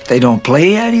 They don't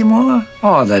play anymore?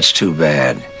 Oh, that's too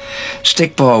bad.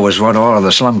 Stickball was what all of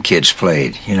the slum kids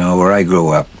played, you know, where I grew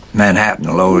up.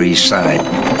 Manhattan, Lower East Side.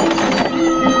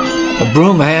 A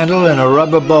broom handle and a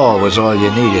rubber ball was all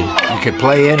you needed. You could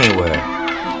play anywhere.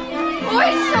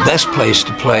 Best place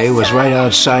to play was right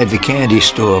outside the candy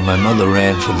store my mother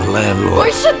ran for the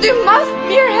landlord. Du must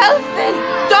mer hälften.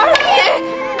 Dorothy!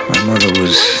 My mother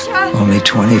was only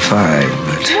 25,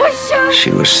 but she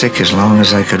was sick as long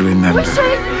as I could remember.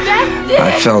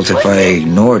 I felt if I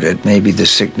ignored it, maybe the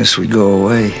sickness would go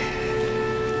away.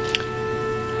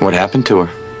 What happened to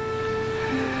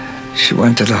her? She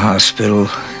went to the hospital,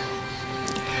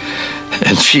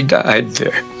 and she died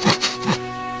there.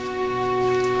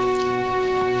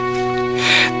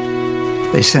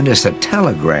 They sent us a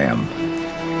telegram.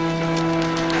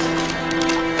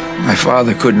 My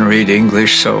father couldn't read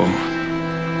English, so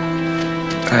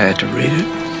I had to read it.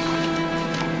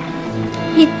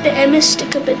 Inte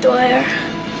ämnesticka bedauer.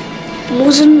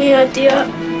 Müssen wir dir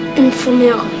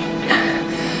informieren.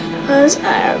 Als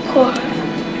Erkor,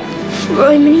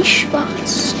 Freumini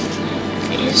Schwarz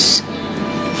ist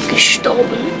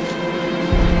gestorben.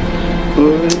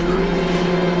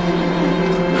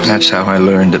 That's how I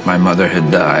learned that my mother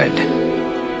had died.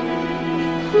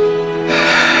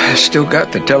 I still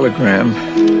got the telegram.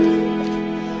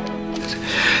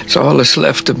 It's all that's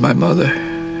left of my mother,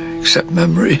 except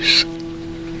memories.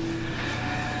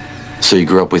 So you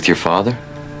grew up with your father?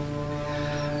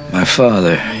 My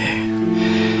father,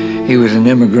 he was an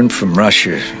immigrant from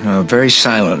Russia, a very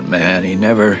silent man. He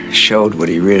never showed what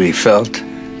he really felt.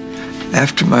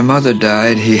 After my mother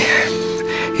died,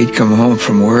 he'd come home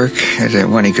from work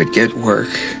when he could get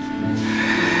work,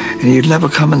 and he'd never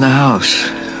come in the house.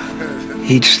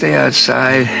 He'd stay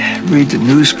outside, read the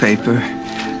newspaper,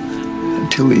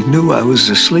 until he knew I was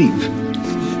asleep.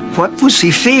 What was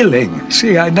he feeling?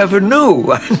 See, I never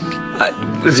knew.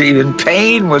 Was he in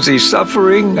pain? Was he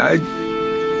suffering?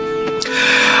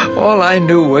 All I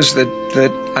knew was that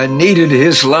I needed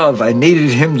his love. I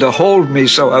needed him to hold me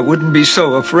so I wouldn't be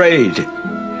so afraid.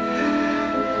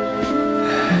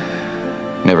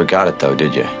 Never got it, though,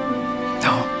 did you?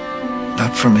 No,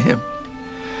 not from him.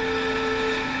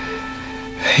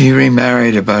 He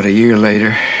remarried about a year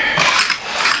later.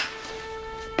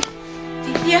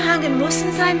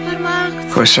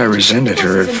 Of course, I resented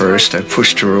her at first. I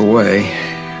pushed her away.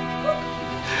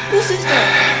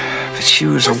 But she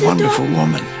was a wonderful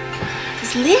woman.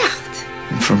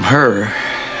 And from her,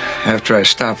 after I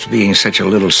stopped being such a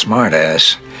little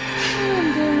smartass,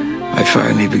 I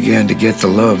finally began to get the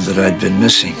love that I'd been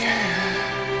missing.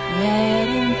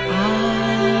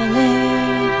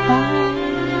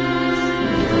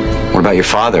 What about your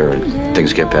father? Did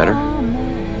things get better?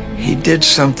 He did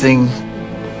something,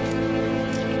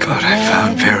 God, I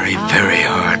found very, very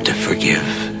hard to forgive.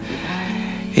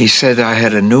 He said I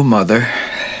had a new mother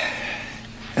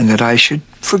and that I should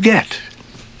forget.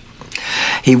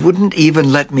 He wouldn't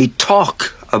even let me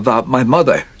talk about my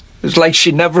mother. It was like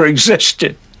she never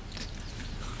existed.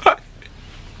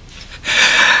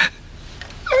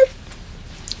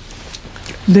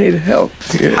 Need help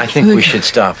here. I think we should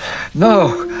stop.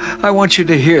 No, I want you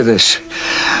to hear this.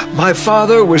 My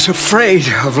father was afraid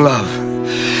of love.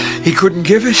 He couldn't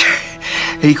give it,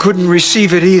 he couldn't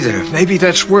receive it either. Maybe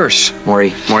that's worse.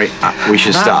 Morrie, we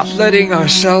should stop. Not letting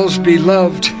ourselves be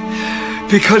loved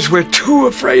because we're too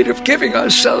afraid of giving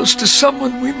ourselves to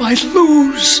someone we might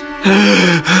lose.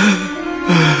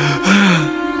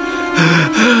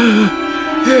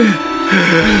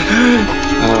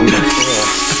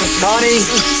 Connie!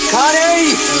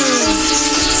 Connie!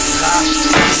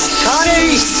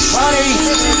 Connie! Connie!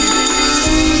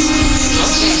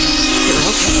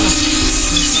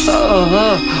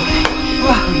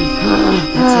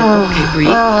 That's it. Okay, breathe.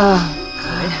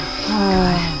 Good.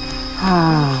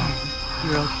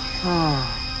 You're okay.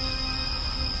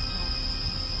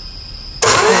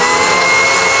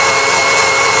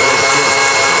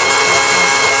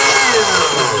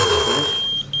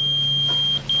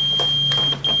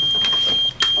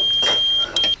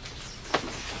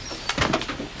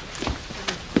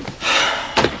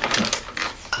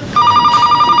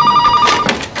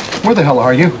 Where the hell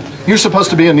are you? You're supposed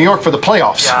to be in New York for the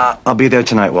playoffs. Yeah, I'll be there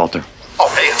tonight, Walter. Oh,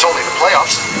 hey, it's only the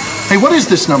playoffs. Hey, what is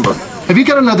this number? Have you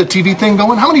got another TV thing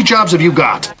going? How many jobs have you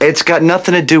got? It's got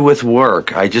nothing to do with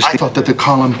work. I thought that the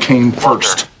column came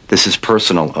first. This is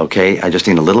personal, okay? I just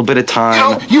need a little bit of time. You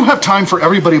know, you have time for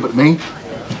everybody but me.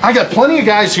 I got plenty of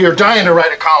guys here dying to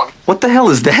write a column. What the hell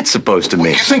is that supposed to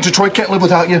mean? You think Detroit can't live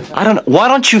without you? I don't know. Why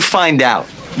don't you find out?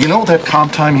 You know that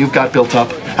comp time you've got built up?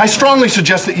 I strongly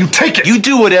suggest that you take it. You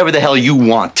do whatever the hell you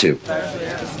want to.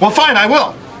 Well, fine, I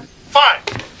will. Fine.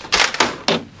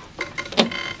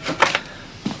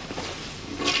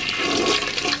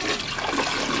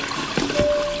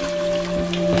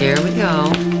 Here we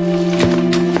go.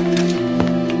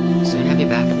 Soon have you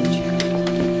back in the chair.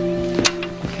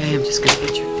 Okay, I'm just gonna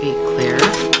get your feet clear.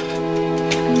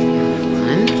 The other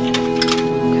one.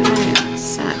 Okay,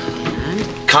 set and.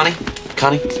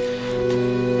 Connie,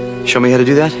 show me how to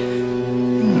do that.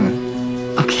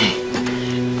 Okay.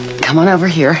 Come on over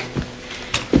here.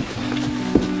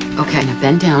 Okay, now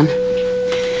bend down.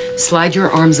 Slide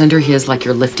your arms under his like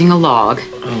you're lifting a log.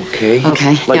 Okay.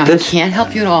 Okay. Like now, this? he can't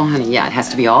help you at all, honey. Yeah, it has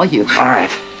to be all you. All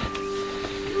right.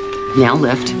 Now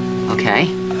lift. Okay.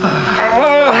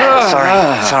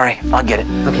 Sorry. I'll get it.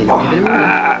 Okay, now give it a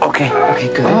minute. Okay. Okay,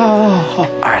 good. All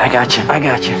right, I got you.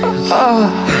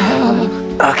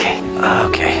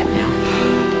 Okay. Now.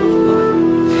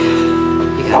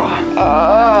 You got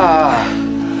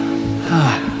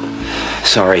it.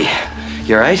 Sorry.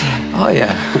 You all right? Oh,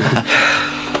 yeah.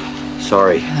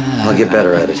 Sorry. I'll get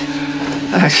better at it.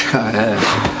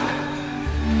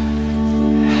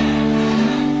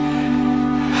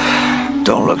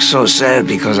 Don't look so sad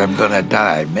because I'm gonna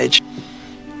die, Mitch.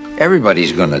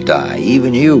 Everybody's gonna die,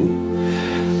 even you.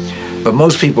 But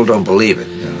most people don't believe it.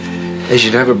 They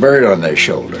should have a bird on their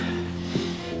shoulder.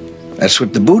 That's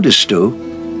what the Buddhists do.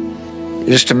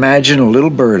 Just imagine a little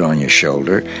bird on your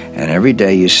shoulder, and every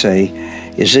day you say,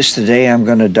 "Is this the day I'm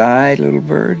gonna die, little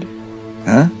bird?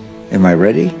 Huh? Am I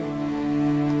ready?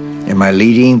 Am I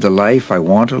leading the life I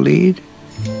want to lead?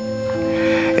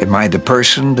 Am I the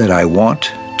person that I want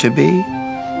to be?"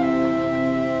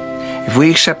 If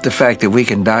we accept the fact that we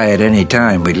can die at any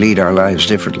time, we lead our lives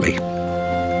differently.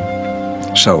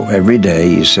 So every day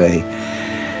you say,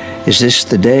 "Is this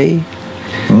the day?"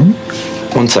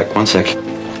 One sec.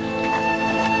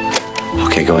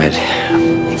 Okay, go ahead.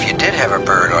 If you did have a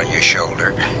bird on your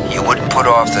shoulder, you wouldn't put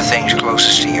off the things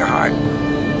closest to your heart.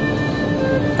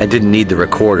 I didn't need the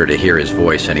recorder to hear his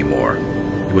voice anymore.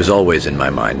 It was always in my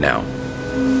mind now.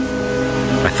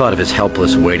 I thought of his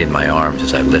helpless weight in my arms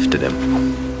as I lifted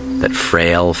him. That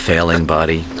frail, failing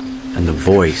body, and the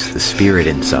voice, the spirit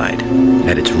inside,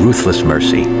 at its ruthless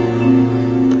mercy.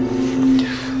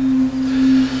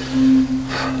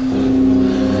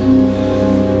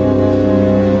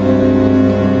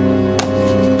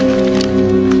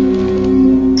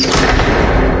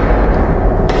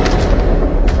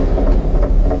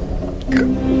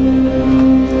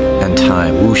 And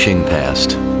time whooshing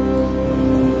past,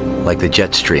 like the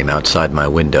jet stream outside my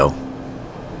window.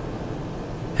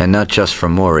 And not just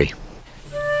from Morrie.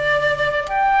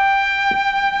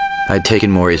 I'd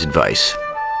taken Morrie's advice.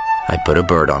 I put a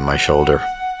bird on my shoulder.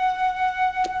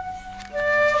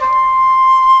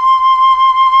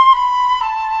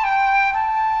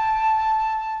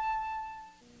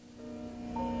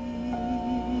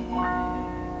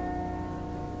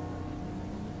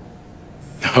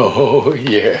 Oh,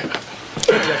 yeah.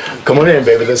 Come on in,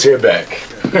 baby. Let's hear it back.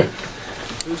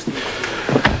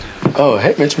 Oh,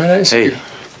 hey, Mitch, man. I didn't see you.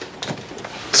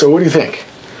 So what do you think?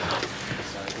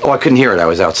 Oh, I couldn't hear it. I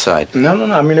was outside.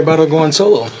 No. I mean about her going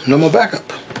solo. No more backup.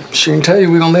 She can tell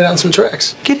you we're going to lay down some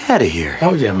tracks. Get out of here.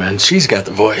 Oh, yeah, man. She's got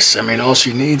the voice. I mean, all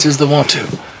she needs is the want to.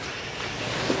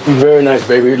 Very nice,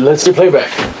 baby. Let's see playback.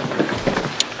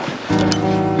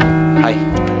 Hi.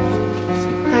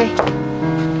 Hi.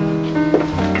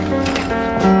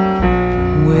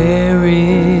 Where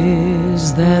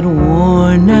is that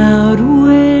worn out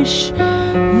wish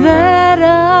that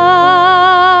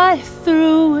I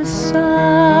threw aside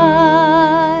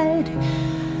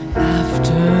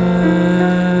after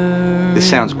This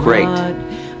sounds great.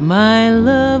 my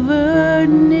lover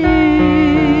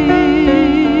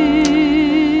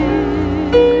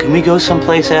Can we go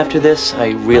someplace after this? I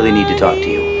really need to talk to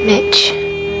you. Mitch,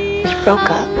 we broke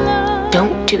up.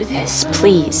 Don't do this,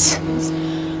 please.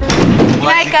 Good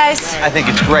night, guys. I think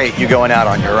it's great you going out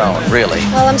on your own, really.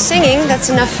 Well, I'm singing. That's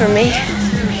enough for me.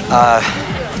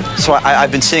 So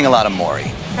I've been seeing a lot of Morrie.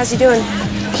 How's he doing?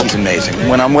 He's amazing.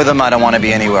 When I'm with him, I don't want to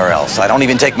be anywhere else. I don't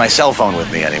even take my cell phone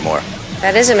with me anymore.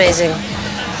 That is amazing.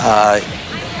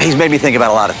 He's made me think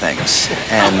about a lot of things.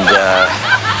 And,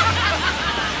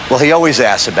 well, he always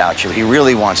asks about you. He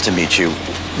really wants to meet you.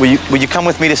 Will you come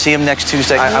with me to see him next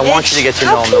Tuesday? I want you to get to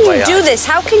know him the way How can you do this?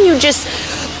 How can you just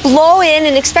blow in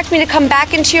and expect me to come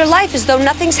back into your life as though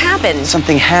nothing's happened?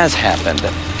 Something has happened.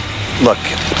 Look,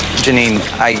 Janine,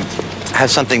 I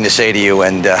have something to say to you,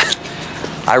 and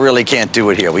I really can't do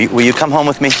it here. Will you come home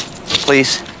with me,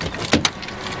 please?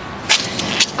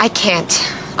 I can't.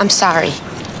 I'm sorry.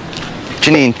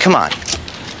 Janine, come on,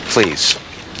 please.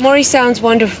 Morrie sounds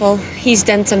wonderful. He's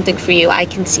done something for you. I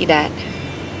can see that.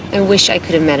 I wish I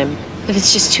could have met him, but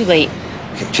it's just too late.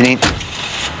 Okay, Janine,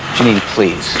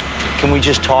 please. Can we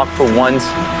just talk for once?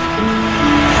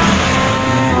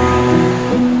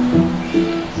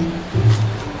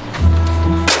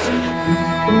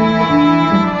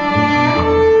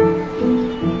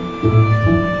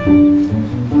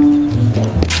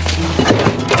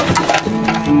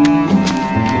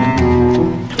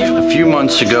 A few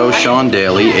months ago, Sean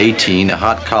Daly, 18, a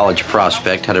hot college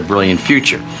prospect, had a brilliant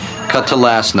future. Cut to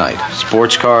last night.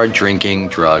 Sports car, drinking,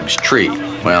 drugs, tree.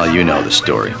 Well, you know the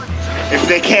story. If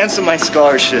they cancel my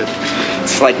scholarship,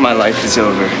 it's like my life is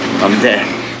over. I'm dead.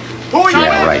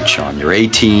 Yeah, right, Sean. You're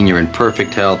 18, you're in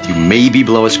perfect health, you maybe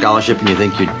blow a scholarship and you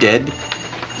think you're dead?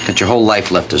 Got your whole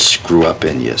life left to screw up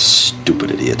in, you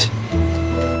stupid idiot.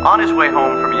 On his way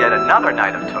home from yet another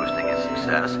night of toasting his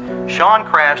success, Sean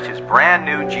crashed his brand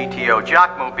new GTO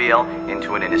Jockmobile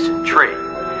into an innocent tree.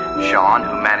 Sean,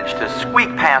 who managed to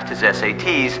squeak past his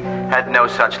SATs, had no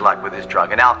such luck with his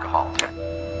drug and alcohol.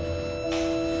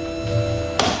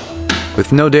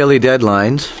 With no daily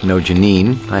deadlines, no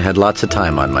Janine, I had lots of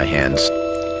time on my hands.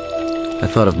 I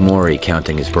thought of Morrie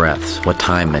counting his breaths, what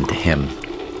time meant to him.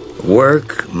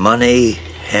 Work, money,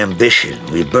 ambition.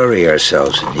 We bury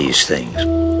ourselves in these things.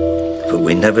 But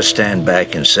we never stand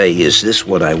back and say, is this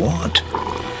what I want?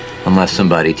 Unless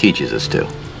somebody teaches us to.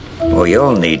 Well, you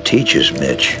all need teachers,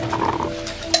 Mitch.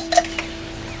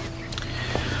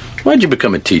 Why'd you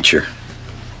become a teacher?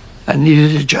 I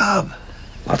needed a job.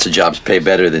 Lots of jobs pay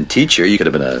better than teacher. You could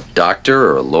have been a doctor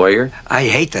or a lawyer. I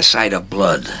hate the sight of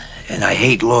blood, and I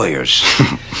hate lawyers.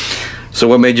 So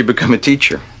what made you become a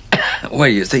teacher? Well,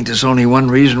 you think there's only one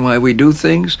reason why we do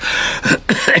things?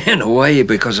 In a way,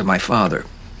 because of my father.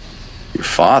 Your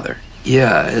father?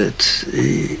 Yeah, it's...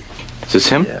 Is this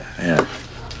him? Yeah.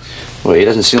 Well, he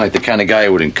doesn't seem like the kind of guy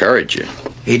who would encourage you.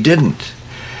 He didn't.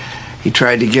 He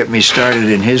tried to get me started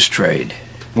in his trade.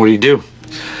 What did he do?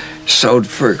 Sewed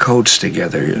fur coats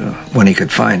together, you know, when he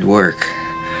could find work.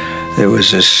 There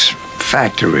was this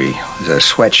factory, the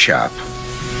sweatshop,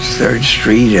 3rd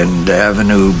Street and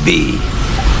Avenue B.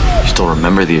 You still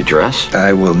remember the address?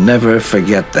 I will never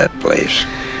forget that place.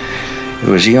 It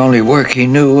was the only work he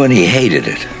knew, and he hated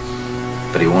it.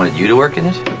 But he wanted you to work in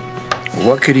it?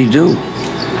 What could he do?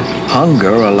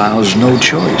 Hunger allows no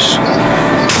choice.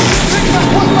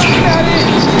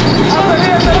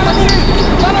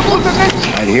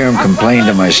 I'd hear him complain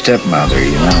to my stepmother,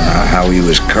 you know, how he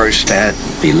was cursed at,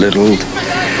 belittled,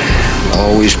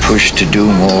 always pushed to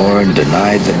do more and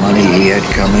denied the money he had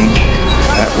coming.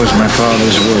 That was my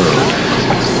father's world.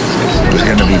 It was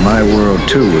going to be my world,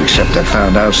 too, except I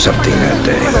found out something that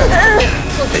day.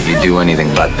 Did you do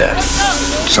anything but that?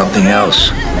 Something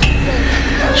else.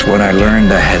 It's when I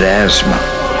learned I had asthma.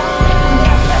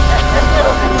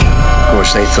 Of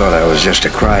course, they thought I was just a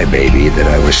crybaby, that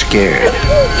I was scared.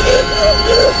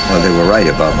 Well, they were right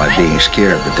about my being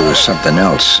scared, but there was something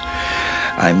else.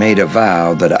 I made a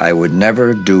vow that I would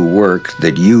never do work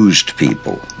that used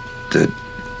people, that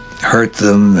hurt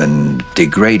them and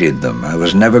degraded them. I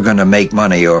was never going to make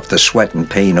money off the sweat and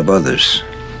pain of others.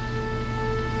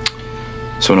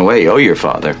 So in a way, you owe your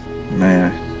father.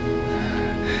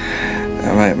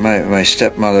 My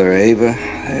stepmother, Ava,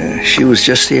 she was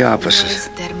just the opposite.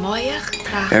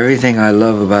 Everything I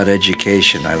love about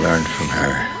education, I learned from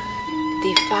her.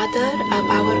 The father of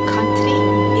our country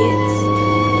is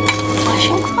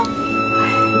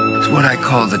Washington. It's what I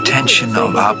call the tension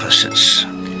of opposites.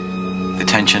 The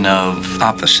tension of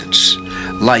opposites.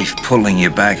 Life pulling you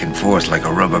back and forth like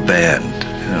a rubber band.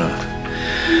 You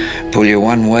know. Pull you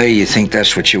one way, you think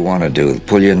that's what you want to do.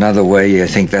 Pull you another way, you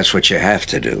think that's what you have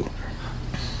to do.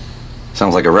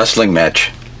 Sounds like a wrestling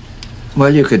match.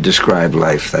 Well, you could describe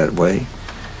life that way.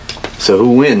 So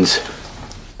who wins?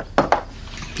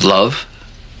 Love.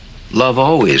 Love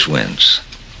always wins.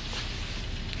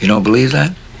 You don't believe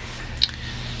that?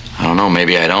 I don't know,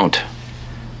 maybe I don't. I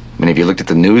mean, have you looked at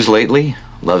the news lately?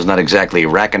 Love's not exactly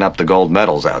racking up the gold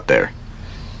medals out there.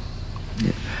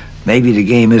 Yeah. Maybe the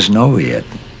game isn't over yet.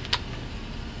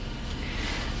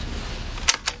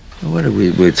 What are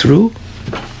we're through?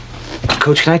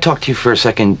 Coach, can I talk to you for a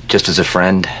second, just as a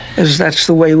friend? Yes, that's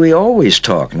the way we always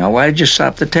talk. Now, why did you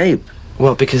stop the tape?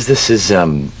 Well, because this is,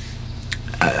 I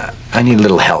need a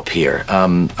little help here.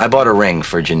 I bought a ring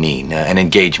for Janine, an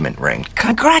engagement ring.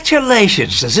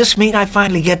 Congratulations. Does this mean I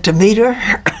finally get to meet her?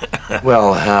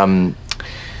 Well,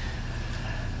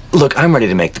 look, I'm ready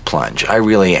to make the plunge. I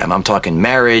really am. I'm talking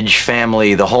marriage,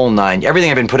 family, the whole nine. Everything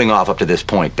I've been putting off up to this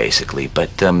point, basically. But,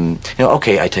 you know,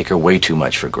 okay, I take her way too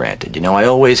much for granted. You know, I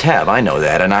always have. I know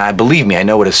that. And believe me, I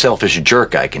know what a selfish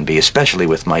jerk I can be, especially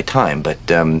with my time. But,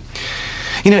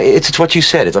 you know, it's what you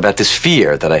said. It's about this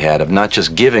fear that I had of not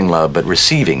just giving love, but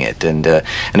receiving it. And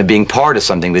of being part of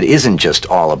something that isn't just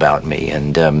all about me.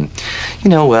 And, you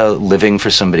know, living for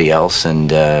somebody else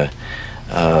and,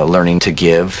 learning to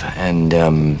give,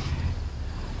 and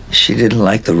she didn't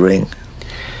like the ring.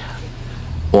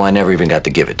 Well, I never even got to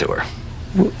give it to her.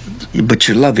 But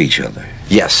you love each other.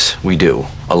 Yes, we do.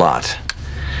 A lot.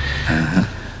 Uh-huh.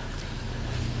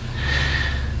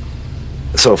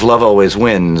 So if love always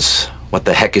wins, what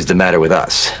the heck is the matter with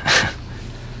us?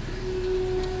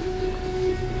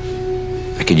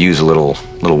 I could use a little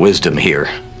wisdom here.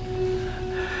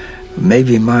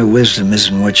 Maybe my wisdom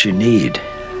isn't what you need.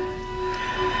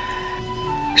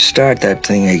 Start that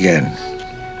thing again.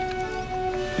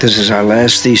 This is our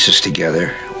last thesis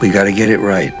together. We got to get it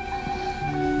right.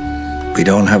 We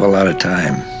don't have a lot of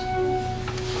time.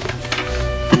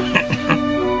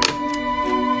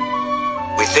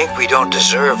 We think we don't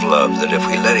deserve love, that if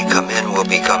we let it come in, we'll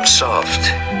become soft.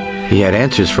 He had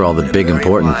answers for all the big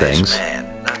important things.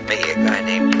 Man, not me, a guy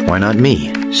named... Why not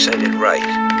me? Said it right.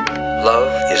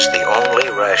 Love is the only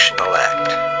rational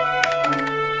act.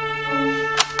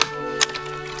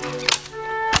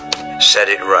 Said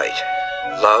it right.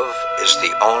 Love is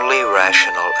the only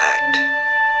rational act.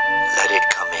 Let it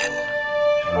come in.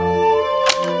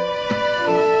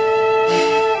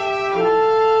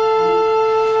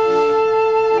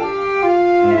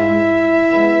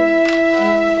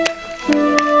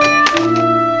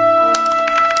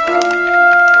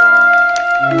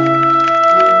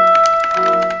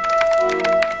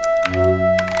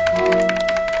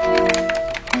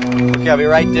 Okay, I'll be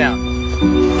right down.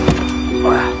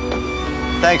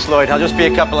 Thanks, Lloyd. I'll just be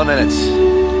a couple of minutes.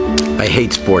 I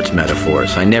hate sports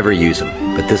metaphors. I never use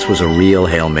them. But this was a real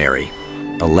Hail Mary.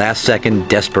 A last-second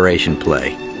desperation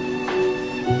play.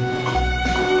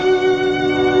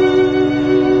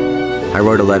 I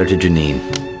wrote a letter to Janine.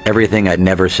 Everything I'd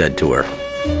never said to her.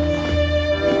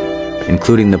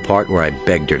 Including the part where I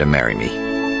begged her to marry me.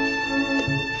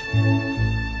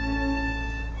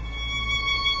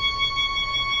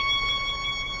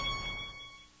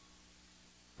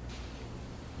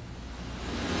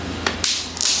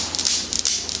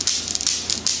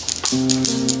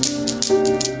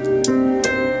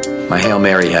 My Hail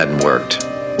Mary hadn't worked.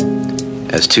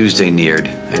 As Tuesday neared,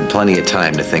 I had plenty of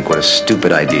time to think what a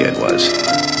stupid idea it was.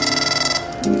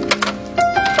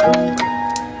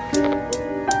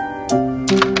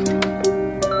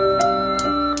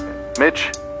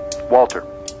 Mitch, Walter,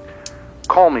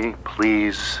 call me,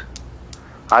 please.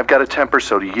 I've got a temper,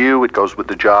 so do you. It goes with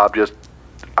the job. Just,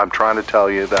 I'm trying to tell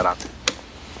you that I'm...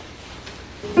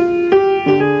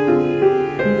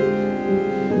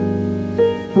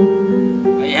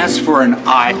 Ask for an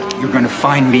aisle. You're going to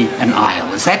find me an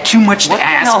aisle. Is that too much to ask? What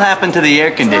the hell happened to the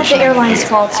air conditioning? It's not the airline's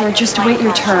fault, sir. Just wait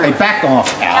your turn. Hey, back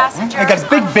off, Al. I got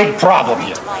a big problem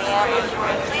here.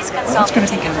 Please consult the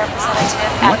ticket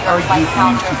representative at your flight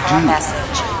counter for a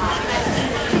message.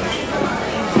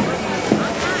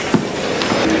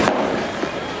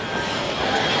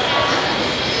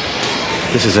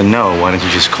 This is a no. Why don't you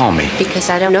just call me?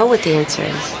 Because I don't know what the answer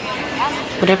is.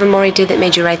 Whatever Morrie did that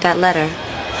made you write that letter,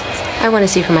 I want to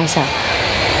see for myself.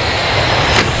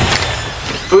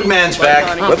 Food man's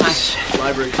back. Whoops.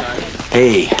 Library time.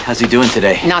 Hey, how's he doing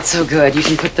today? Not so good. You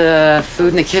can put the food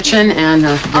in the kitchen, and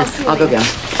I'll go get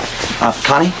him.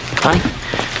 Connie?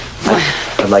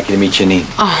 I'd like you to meet Janine.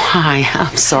 Oh, hi.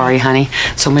 I'm sorry, honey.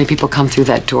 So many people come through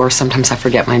that door. Sometimes I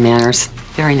forget my manners.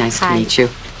 Very nice to meet you.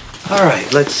 All right,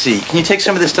 let's see. Can you take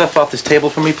some of this stuff off this table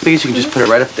for me, please? You can just put it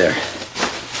right up there.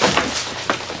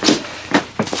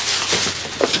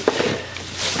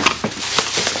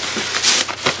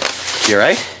 You all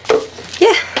right?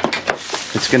 Yeah.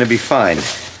 It's gonna be fine.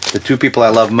 The two people I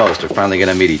love most are finally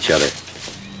gonna meet each other.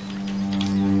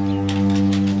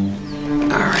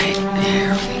 All right,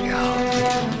 here we go.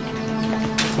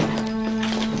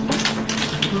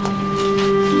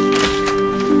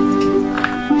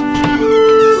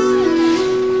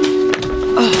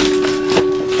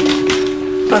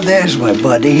 Oh, there's my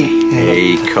buddy.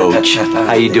 Hey, Coach.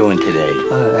 How you doing today?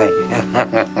 All right.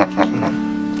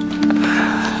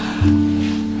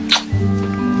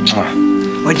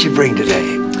 What'd you bring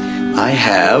today? I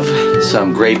have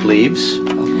some grape leaves. Oh,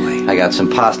 boy. I got some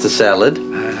pasta salad.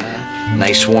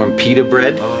 Nice warm pita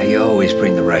bread. Oh, you always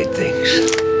bring the right things.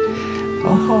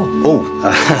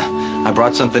 I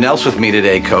brought something else with me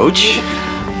today, Coach.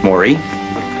 Morrie.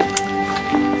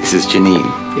 This is Janine.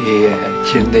 Yeah,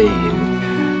 Janine.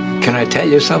 Can I tell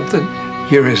you something?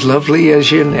 You're as lovely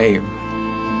as your name.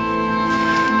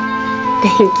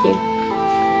 Thank you.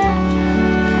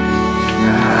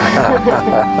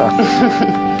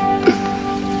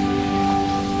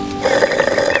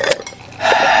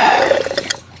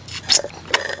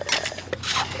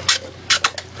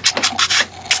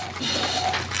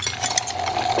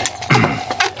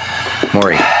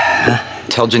 Morrie,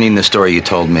 tell Janine the story you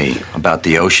told me about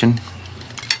the ocean.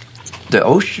 The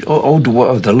ocean? Oh,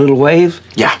 the little wave?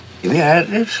 Yeah. Yeah,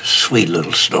 it's a sweet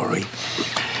little story.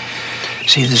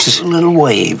 See, there's this little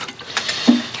wave.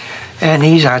 And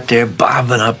he's out there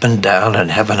bobbing up and down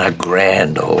and having a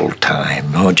grand old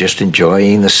time. Oh, just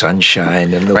enjoying the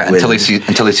sunshine and the wind.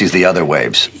 Until he sees the other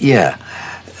waves. Yeah.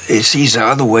 He sees the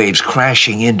other waves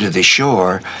crashing into the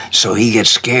shore, so he gets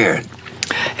scared.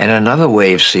 And another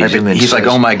wave sees him and he's says, like,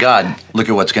 oh my God, look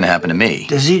at what's going to happen to me.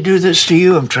 Does he do this to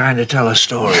you? I'm trying to tell a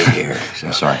story here.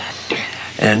 I'm sorry.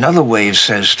 And another wave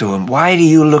says to him, why do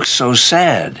you look so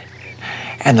sad?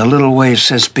 And the little wave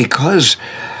says, because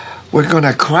we're going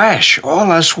to crash.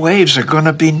 All us waves are going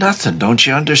to be nothing. Don't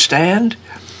you understand?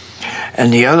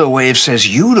 And the other wave says,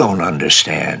 you don't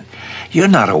understand. You're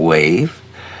not a wave.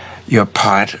 You're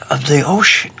part of the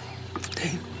ocean.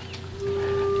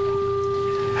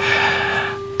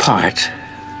 Part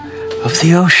of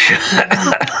the ocean.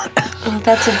 Oh,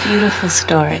 that's a beautiful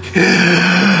story.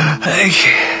 Thank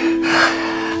you.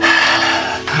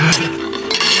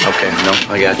 Okay, no,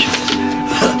 I got you.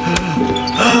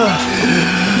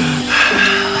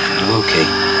 Okay.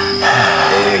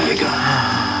 There you go.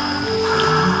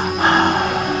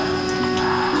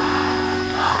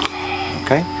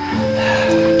 Okay.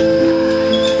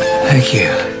 Thank you.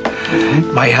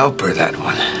 My helper, that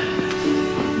one.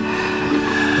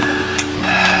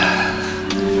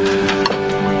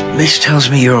 Mitch tells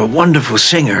me you're a wonderful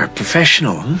singer, a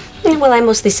professional. Well, I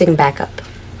mostly sing backup.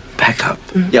 Backup?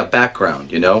 Yeah, background,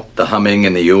 you know? The humming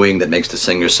and the oohing that makes the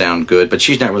singer sound good, but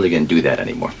she's not really going to do that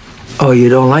anymore. Oh, you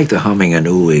don't like the humming and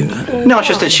oohing? No, it's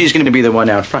just that she's going to be the one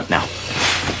out front now.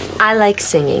 I like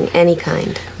singing, any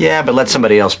kind. Yeah, but let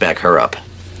somebody else back her up.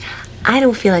 I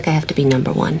don't feel like I have to be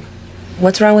number one.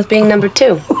 What's wrong with being number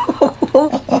two?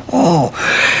 Oh,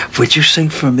 would you sing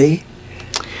for me?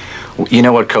 You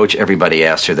know what, Coach? Everybody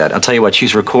asks her that. I'll tell you what,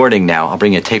 she's recording now. I'll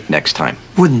bring you a tape next time.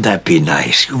 Wouldn't that be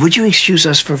nice? Would you excuse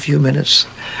us for a few minutes?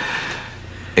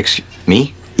 Excuse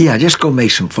me? Yeah, just go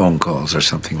make some phone calls or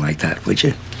something like that, would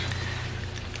you?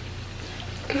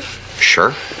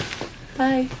 Sure.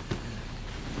 Bye.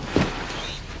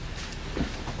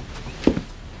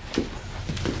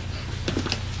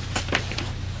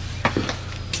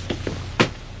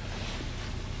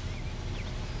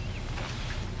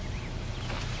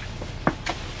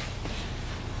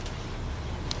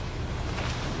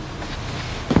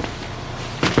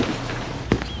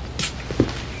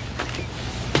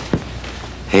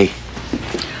 Hey.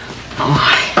 Oh,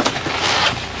 hi.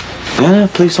 No,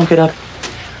 please don't get up.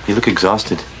 You look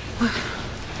exhausted.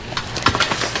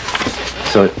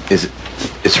 So,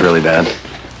 it's really bad?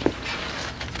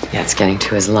 Yeah, it's getting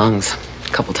to his lungs. A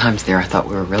couple times there, I thought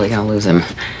we were really gonna lose him.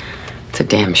 It's a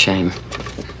damn shame.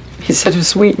 He's such a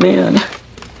sweet man.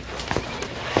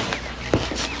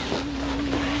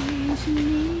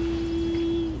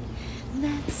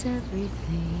 That's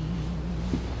everything.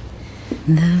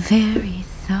 The very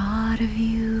thought of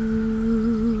you.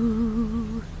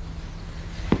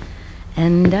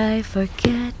 And I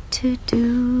forget to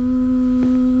do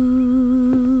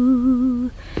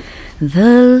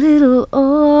the little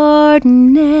ordinary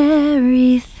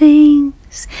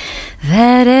things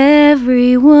that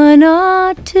everyone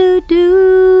ought to do.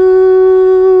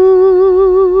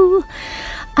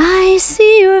 I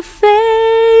see your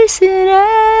face in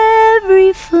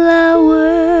every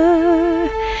flower,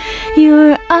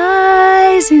 your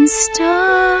eyes in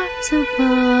stars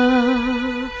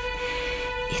above.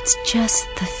 It's just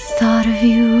the thought of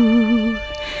you,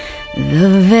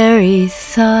 the very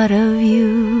thought of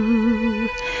you,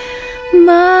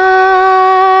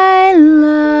 my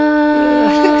love.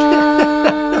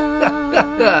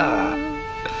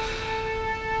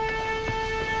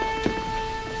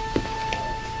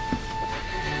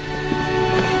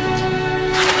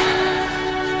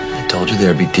 I told you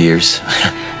there'd be tears.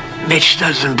 Mitch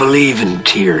doesn't believe in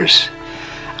tears.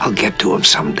 I'll get to him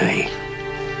someday.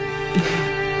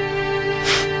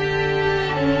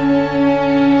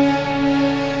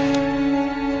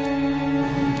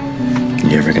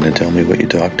 You ever gonna tell me what you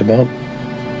talked about?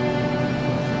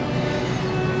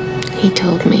 He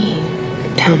told me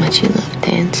how much he loved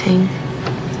dancing.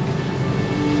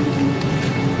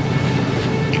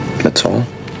 That's all?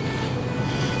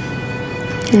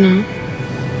 No.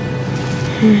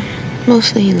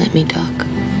 Mostly he let me talk.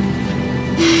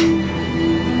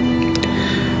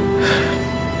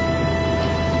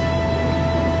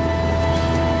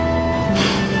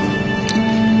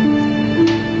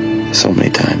 So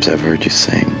many times I've heard you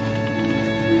sing.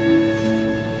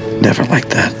 Never like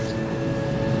that.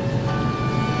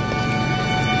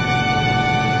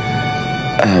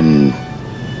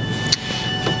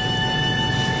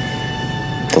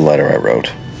 The letter I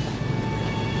wrote.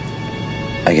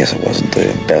 I guess it wasn't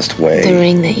the best way. The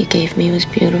ring that you gave me was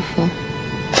beautiful.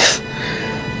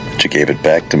 But you gave it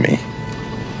back to me.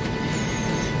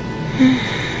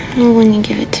 Well, when you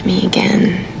give it to me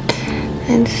again,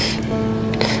 I'd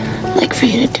like for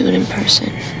you to do it in person.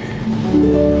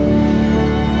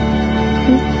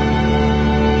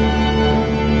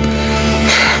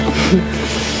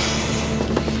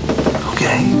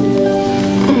 Okay.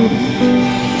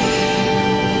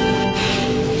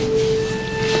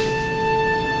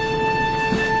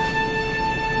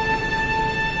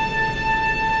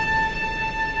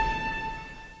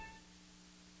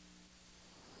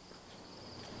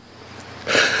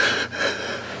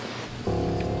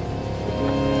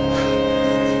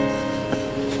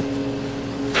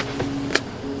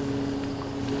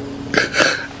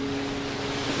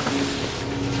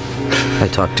 I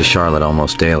talk to Charlotte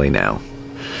almost daily now.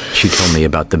 She told me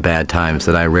about the bad times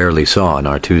that I rarely saw on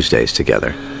our Tuesdays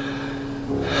together.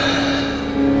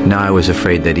 Now I was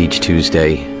afraid that each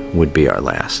Tuesday would be our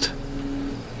last.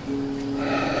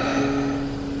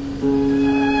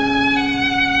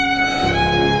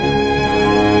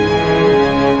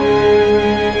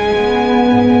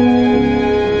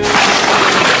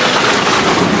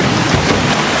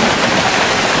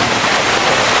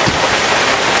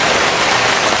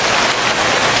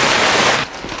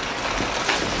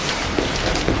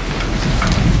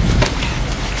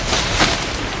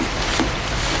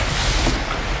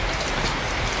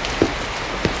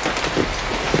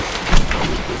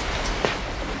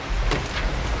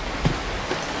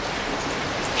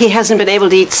 He hasn't been able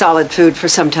to eat solid food for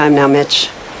some time now,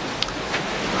 Mitch.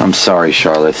 I'm sorry,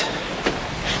 Charlotte.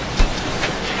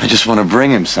 I just want to bring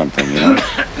him something, you know?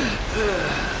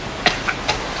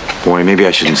 Boy, maybe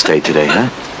I shouldn't stay today,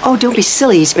 huh? Oh, don't be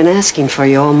silly. He's been asking for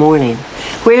you all morning.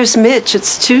 Where's Mitch?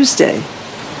 It's Tuesday.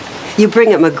 You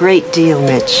bring him a great deal,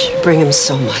 Mitch. You bring him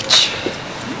so much.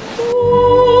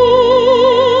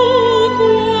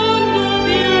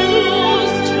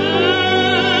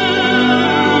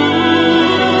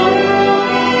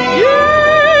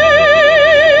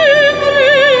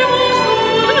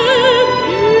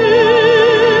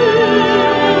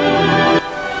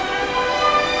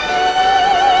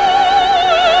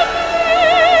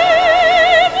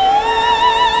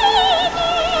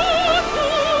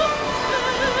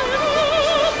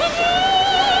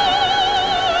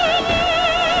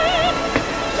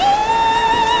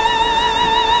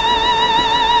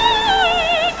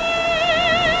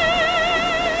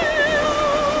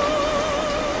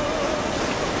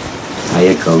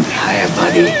 Hiya, Coach. Hiya,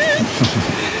 buddy.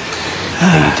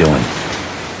 How you doing?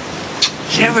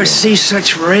 Did you ever see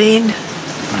such rain?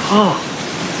 Oh.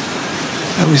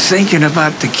 I was thinking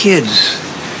about the kids.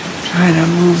 Trying to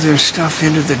move their stuff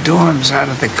into the dorms out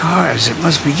of the cars. It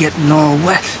must be getting all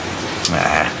wet.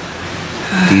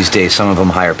 These days, some of them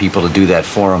hire people to do that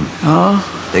for them.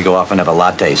 Oh? They go off and have a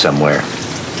latte somewhere.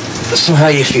 So how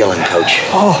you feeling, Coach?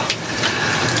 Oh,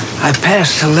 I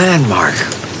passed a landmark.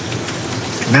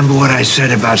 Remember what I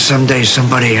said about someday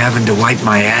somebody having to wipe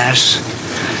my ass?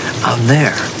 I'm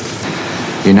there.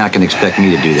 You're not going to expect me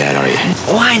to do that, are you?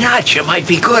 Why not? You might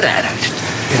be good at it.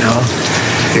 You know,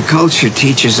 the culture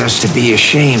teaches us to be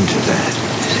ashamed of that.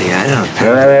 See, I don't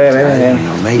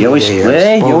know. Maybe You always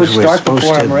start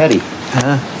before I'm ready.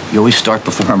 Huh? You always start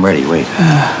before I'm ready. Wait.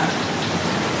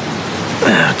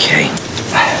 Okay.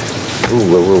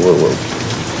 Whoa.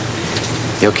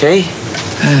 You okay?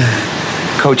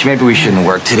 Coach, maybe we shouldn't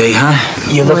work today, huh?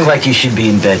 You look like you should be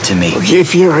in bed to me.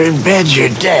 If you're in bed, you're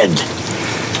dead.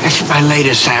 That's my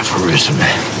latest aphorism.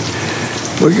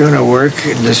 We're gonna work,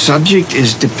 and the subject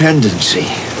is dependency.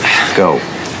 Go.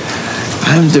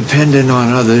 I'm dependent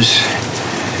on others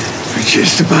for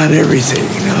just about everything,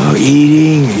 you know,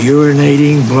 eating,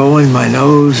 urinating, blowing my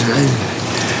nose.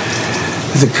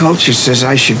 The culture says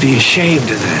I should be ashamed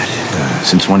of that.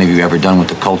 Since when have you ever done what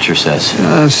the culture says?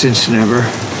 Since never.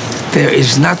 There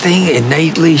is nothing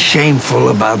innately shameful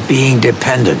about being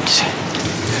dependent.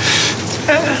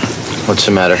 What's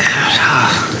the matter?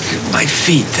 My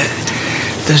feet,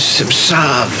 there's some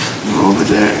salve over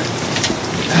there.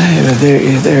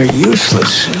 They're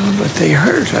useless, you know, but they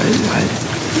hurt.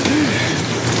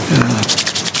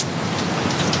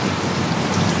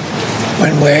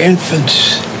 When we're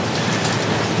infants,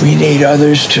 we need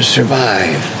others to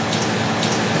survive.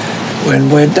 When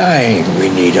we're dying, we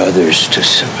need others to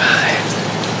survive.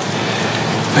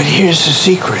 But here's the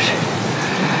secret.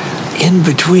 In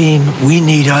between, we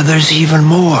need others even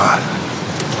more.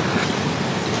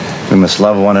 We must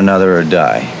love one another or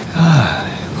die.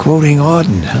 Quoting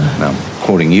Auden, huh? No,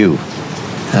 quoting you.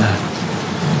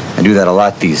 I do that a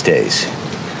lot these days.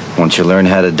 Once you learn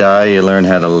how to die, you learn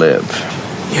how to live.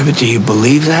 Yeah, but do you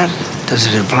believe that? Does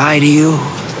it apply to you?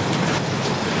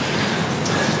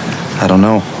 I don't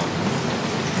know.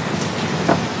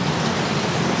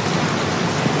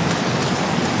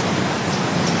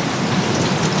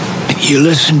 You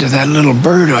listen to that little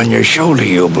bird on your shoulder,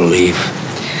 you'll believe.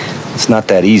 It's not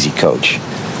that easy, Coach.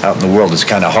 Out in the world, it's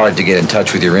kind of hard to get in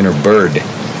touch with your inner bird. You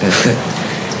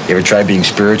ever try being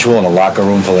spiritual in a locker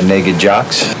room full of naked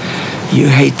jocks? You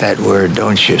hate that word,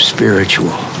 don't you,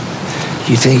 spiritual?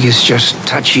 You think it's just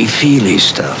touchy-feely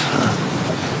stuff, huh?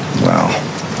 Well,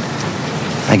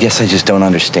 I guess I just don't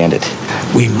understand it.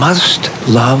 We must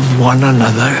love one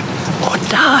another or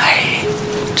die.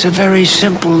 It's a very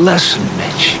simple lesson,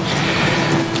 Mitch.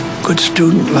 A good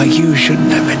student like you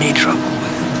shouldn't have any trouble with it.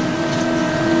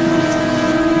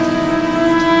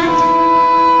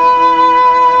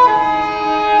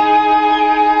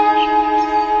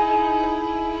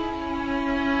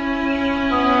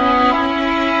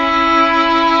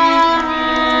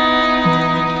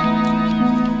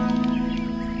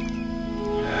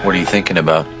 What are you thinking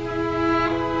about? I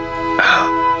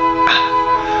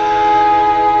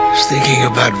was thinking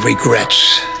about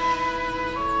regrets.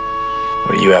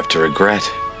 What do you have to regret?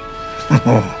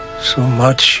 Oh, so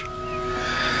much.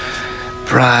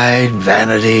 Pride,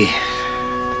 vanity,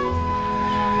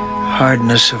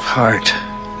 hardness of heart.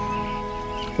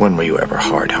 When were you ever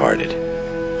hard-hearted?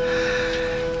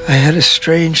 I had a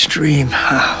strange dream.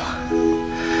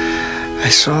 I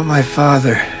saw my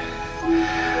father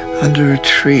under a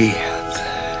tree.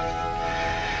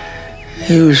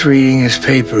 He was reading his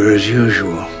paper as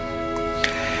usual.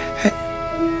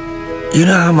 You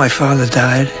know how my father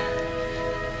died?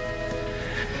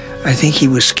 I think he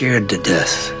was scared to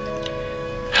death.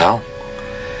 How?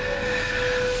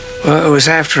 Well, it was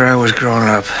after I was grown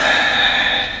up.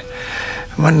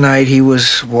 One night he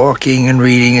was walking and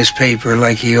reading his paper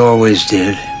like he always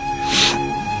did.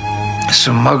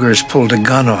 Some muggers pulled a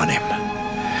gun on him.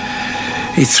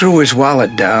 He threw his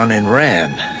wallet down and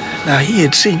ran. Now, he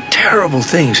had seen terrible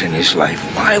things in his life.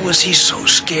 Why was he so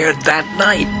scared that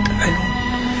night?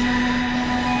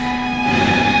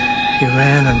 He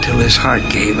ran until his heart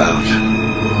gave out.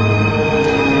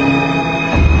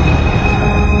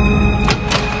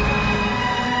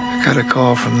 I got a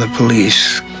call from the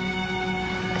police.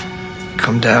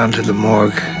 Come down to the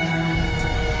morgue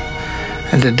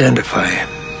and identify him.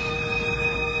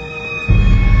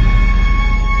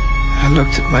 I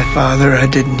looked at my father, I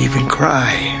didn't even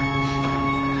cry.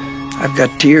 I've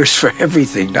got tears for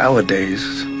everything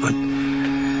nowadays, but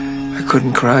I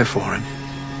couldn't cry for him.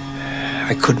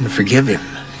 I couldn't forgive him.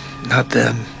 Not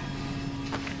then.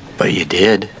 But you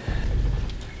did.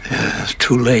 Yeah, it was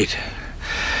too late.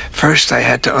 First, I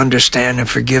had to understand and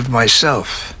forgive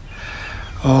myself.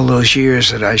 All those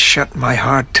years that I shut my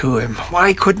heart to him.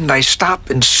 Why couldn't I stop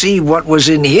and see what was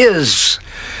in his?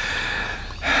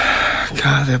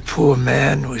 God, that poor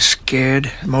man was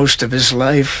scared most of his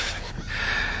life.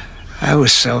 I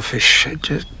was selfish.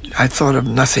 I thought of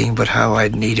nothing but how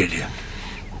I'd needed him.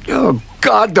 Oh,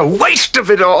 God, the waste of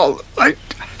it all.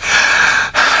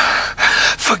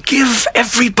 Forgive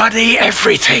everybody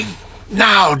everything.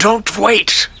 Now, don't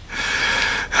wait.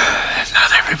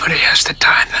 Not everybody has the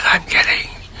time that I'm getting.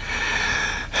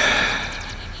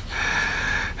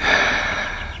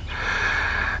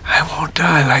 I won't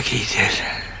die like he did.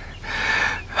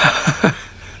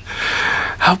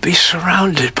 I'll be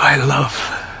surrounded by love.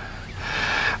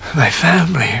 My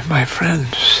family, my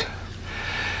friends,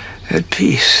 at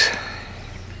peace.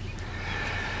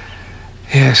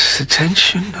 Yes, the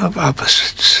tension of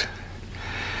opposites.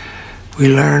 We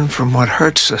learn from what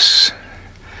hurts us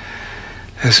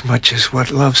as much as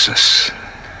what loves us.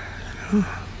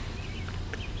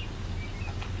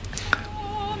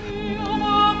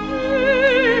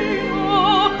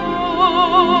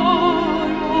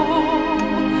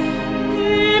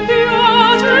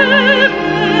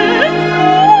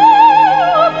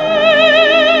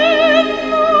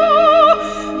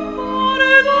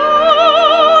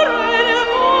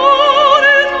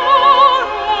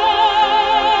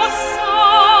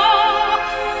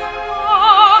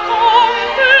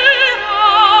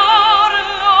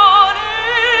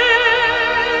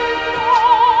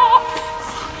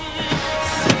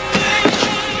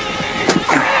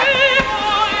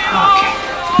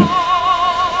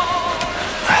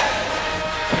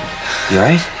 You all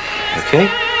right? Okay?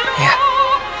 Yeah.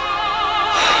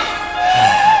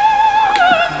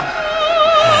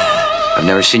 I've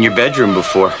never seen your bedroom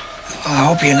before. I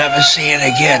hope you never see it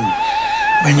again.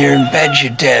 When you're in bed,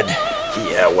 you're dead.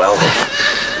 Yeah, well,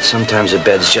 sometimes a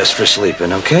bed's just for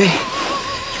sleeping, okay?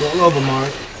 Roll over,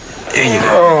 Morrie. There you go.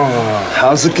 Oh,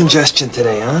 how's the congestion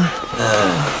today,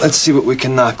 huh? Let's see what we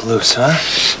can knock loose, huh?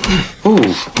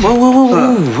 Ooh,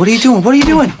 whoa. What are you doing? What are you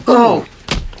doing? Oh.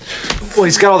 Well,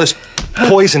 he's got all this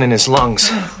poison in his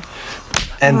lungs.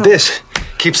 And this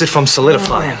keeps it from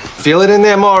solidifying. Feel it in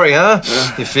there, Morrie, huh?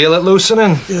 You feel it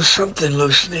loosening? There's something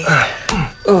loosening.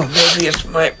 Oh, maybe it's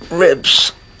my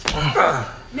ribs.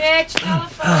 Mitch,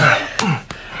 telephone.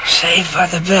 Saved by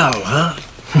the bell, huh?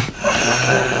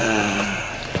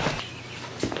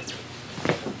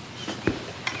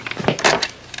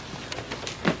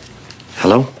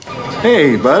 Hello?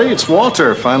 Hey, buddy, it's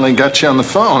Walter. Finally got you on the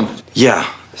phone. Yeah,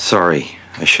 sorry.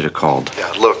 I should have called. Yeah,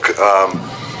 look,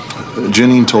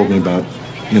 Janine told me about,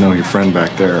 your friend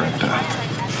back there. And,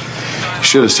 you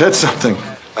should have said something.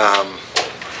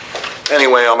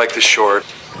 Anyway, I'll make this short.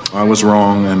 I was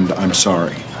wrong, and I'm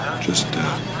sorry. Just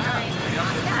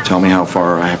tell me how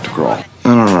far I have to crawl.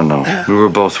 No. We were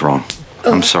both wrong.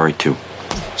 I'm sorry, too.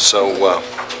 So,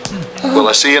 will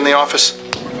I see you in the office?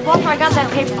 Walter, I got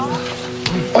that paper.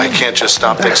 I can't just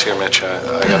stop things here, Mitch. I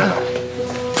gotta know.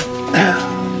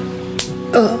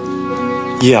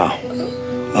 Yeah.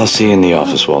 I'll see you in the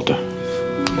office, Walter.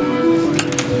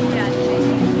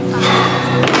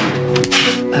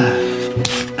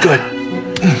 Good.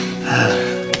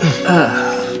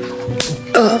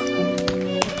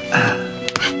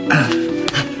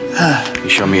 You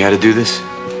show me how to do this?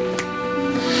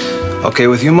 Okay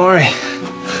with you, Morrie?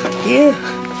 Yeah.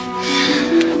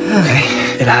 Okay.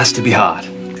 It has to be hard.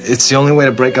 It's the only way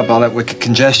to break up all that wicked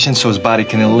congestion so his body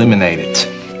can eliminate it.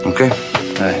 Okay.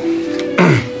 All right.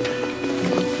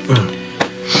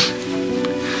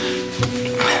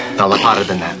 Now, a little harder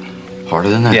than that. Harder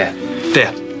than that? Yeah.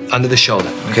 There. Under the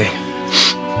shoulder. Okay.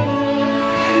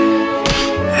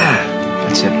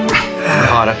 That's it. A little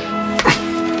harder.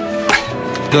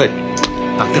 Good.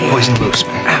 Knock the poison loose,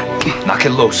 man. Knock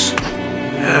it loose.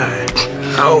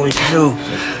 I always knew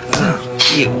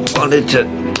you wanted to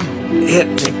hit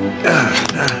me.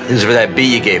 This is for that B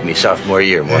you gave me sophomore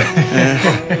year, boy.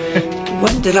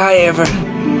 When did I ever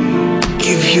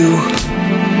give you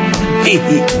B?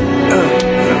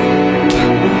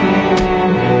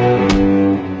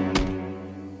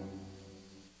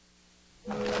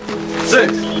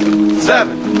 6,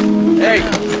 7, 8,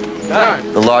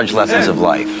 9. The large lessons of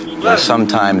life are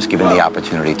sometimes given the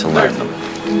opportunity to learn them.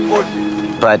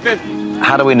 But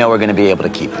how do we know we're going to be able to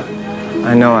keep them?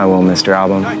 I know I will, Mr.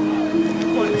 Albom.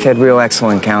 I've had real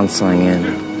excellent counseling,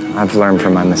 and I've learned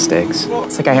from my mistakes.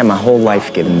 It's like I had my whole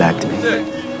life given back to me.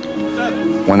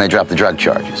 When they drop the drug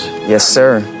charges? Yes,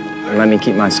 sir. And let me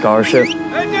keep my scholarship.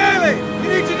 Hey, Daly! We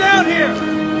need you down here!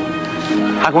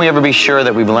 How can we ever be sure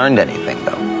that we've learned anything,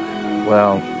 though?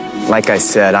 Well, like I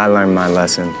said, I learned my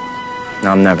lesson. And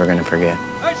I'm never going to forget.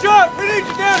 Hey, Sean! We need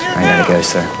you down here I gotta go,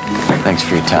 sir. Thanks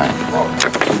for your time.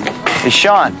 Hey,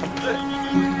 Sean.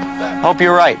 Hope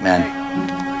you're right, man.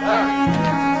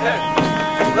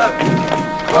 11,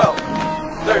 12,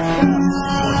 13.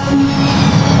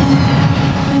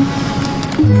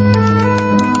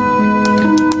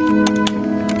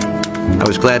 I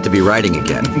was glad to be writing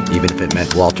again, even if it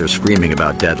meant Walter screaming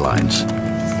about deadlines.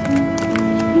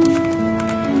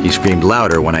 He screamed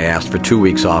louder when I asked for 2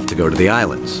 weeks off to go to the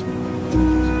islands.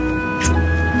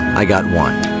 I got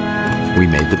 1. We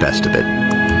made the best of it.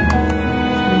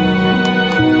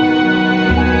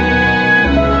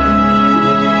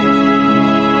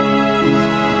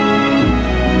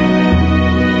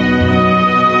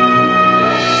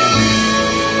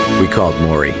 We called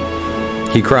Morrie.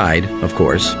 He cried, of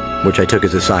course, which I took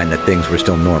as a sign that things were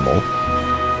still normal.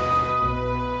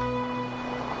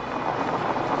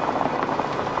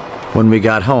 When we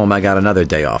got home, I got another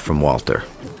day off from Walter.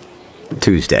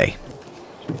 Tuesday.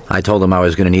 I told him I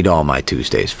was going to need all my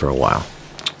Tuesdays for a while.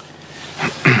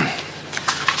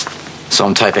 So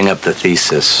I'm typing up the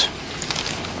thesis.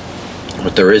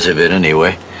 What there is of it,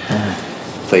 anyway.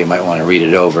 Thought you might want to read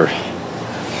it over.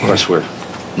 Of course, we're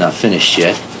not finished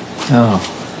yet. Oh.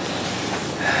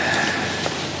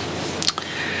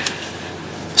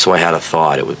 So I had a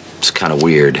thought. It was kind of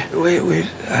weird. Wait.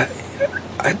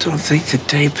 I don't think the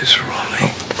tape is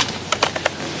rolling.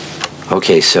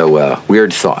 Okay, so,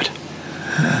 weird thought.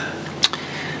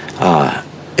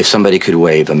 If somebody could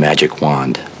wave a magic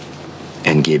wand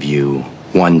and give you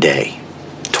 1 day,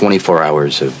 24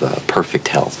 hours of perfect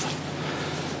health,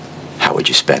 how would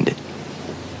you spend it?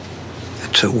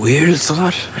 It's a weird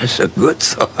thought. It's a good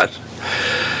thought.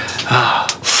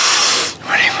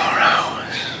 24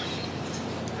 hours.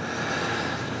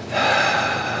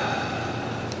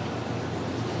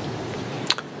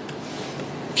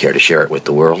 Care to share it with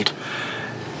the world?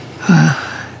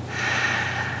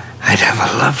 I'd have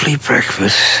a lovely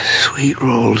breakfast, sweet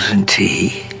rolls and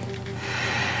tea,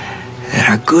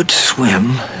 then a good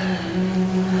swim.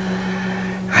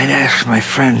 I'd ask my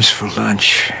friends for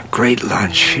lunch, great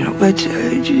lunch, but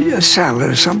a salad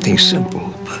or something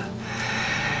simple.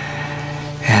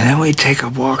 And then we'd take a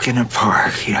walk in a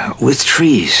park, with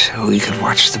trees, so we could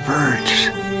watch the birds.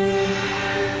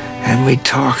 And we'd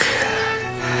talk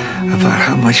about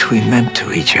how much we meant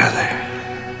to each other.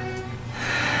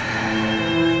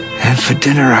 And for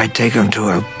dinner, I'd take them to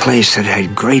a place that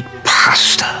had great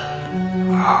pasta.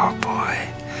 Oh, boy.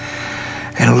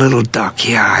 And a little duck.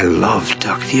 Yeah, I love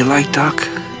duck. Do you like duck?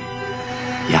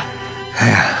 Yeah.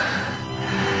 Yeah.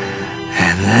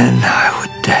 And then I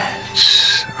would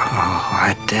dance. Oh,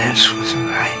 I'd dance with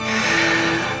my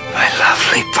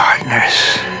lovely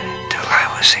partners till I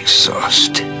was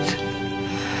exhausted.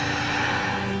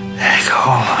 Then I'd go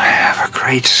home and have a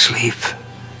great sleep.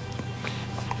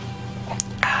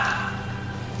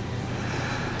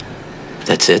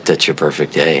 That's it? That's your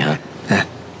perfect day, huh? Yeah.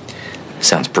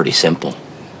 Sounds pretty simple.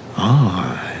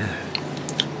 Oh.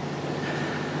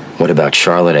 What about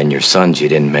Charlotte and your sons? You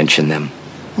didn't mention them.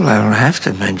 Well, I don't have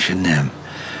to mention them.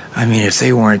 I mean, if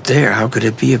they weren't there, how could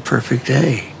it be a perfect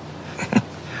day?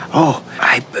 Oh,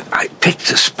 I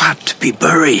picked a spot to be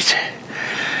buried.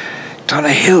 It's on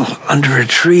a hill under a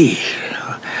tree.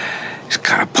 It's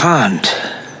got a pond.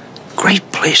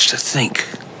 Great place to think.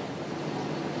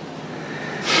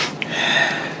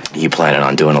 You planning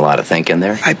on doing a lot of thinking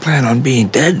there? I plan on being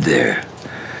dead there.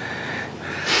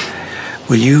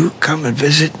 Will you come and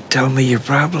visit and tell me your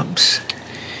problems?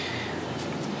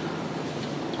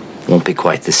 Won't be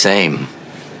quite the same.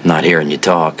 Not hearing you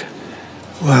talk.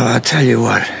 Well, I'll tell you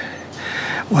what.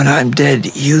 When I'm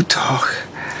dead, you talk.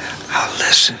 I'll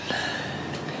listen.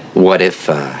 What if,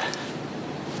 after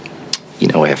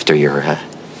you're,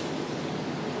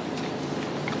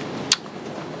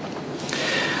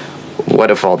 what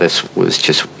if all this was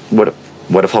just, what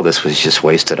if all this was just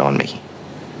wasted on me?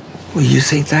 Well, you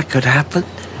think that could happen?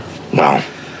 Well,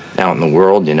 out in the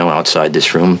world, outside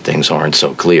this room, things aren't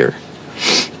so clear.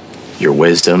 Your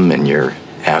wisdom and your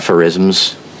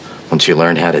aphorisms, once you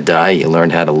learn how to die, you learn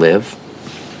how to live.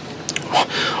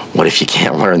 What if you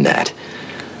can't learn that?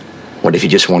 What if you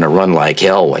just want to run like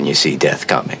hell when you see death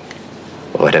coming?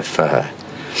 What if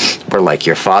we're like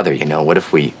your father, What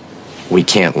if we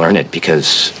can't learn it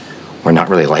because we're not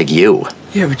really like you?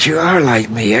 Yeah, but you are like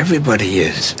me. Everybody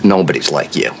is. Nobody's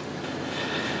like you.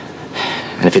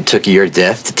 And if it took your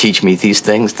death to teach me these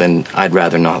things, then I'd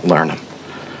rather not learn them.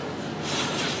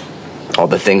 All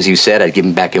the things you said, I'd give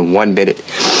them back in 1 minute.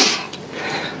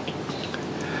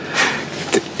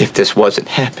 If this wasn't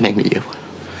happening to you.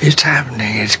 It's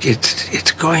happening.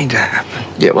 It's going to happen.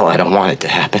 Yeah, well, I don't want it to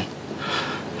happen.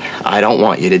 I don't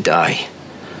want you to die.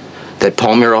 That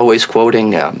poem you're always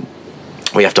quoting,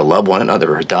 we have to love one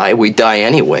another or die. We die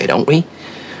anyway, don't we?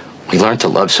 We learn to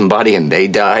love somebody and they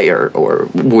die, or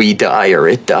we die, or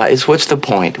it dies. What's the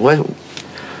point? What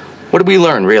do we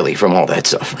learn, really, from all that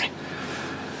suffering?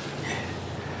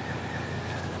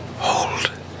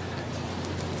 Hold.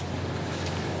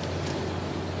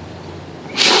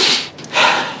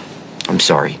 I'm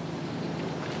sorry.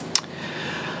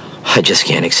 I just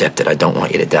can't accept it. I don't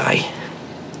want you to die.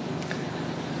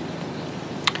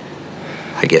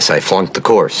 I guess I flunked the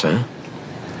course, huh?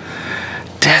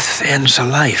 Death ends a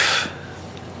life,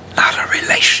 not a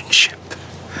relationship.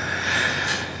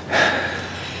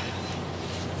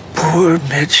 Poor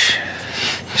Mitch.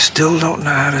 You still don't know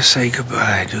how to say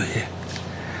goodbye, do you?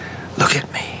 Look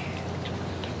at me.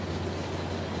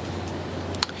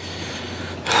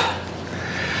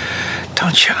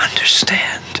 Don't you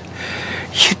understand?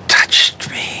 You touched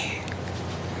me.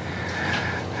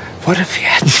 What if you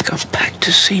hadn't come back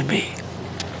to see me?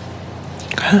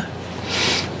 Huh?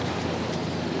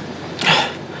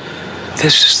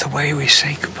 This is the way we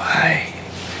say goodbye.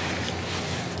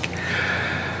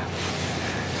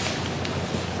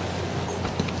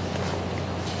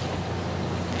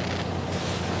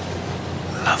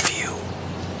 Love you.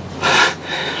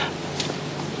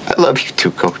 I love you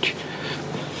too, Coach.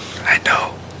 I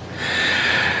know.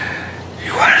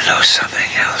 You want to know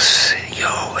something else? You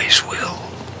always will.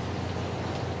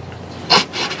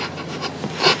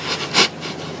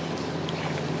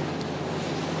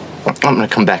 I'm gonna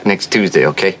come back next Tuesday,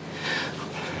 okay?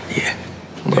 Yeah.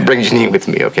 I'm gonna bring Janine with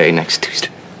me, okay? Next Tuesday.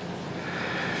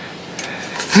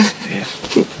 Yeah.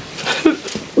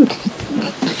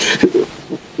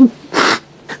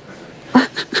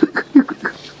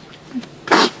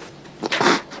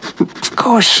 Of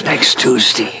course, next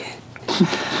Tuesday.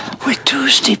 We're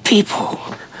Tuesday people.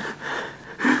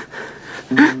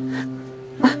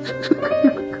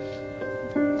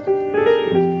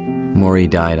 Morrie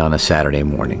died on a Saturday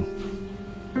morning.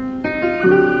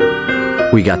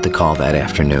 We got the call that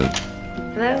afternoon.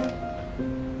 Hello?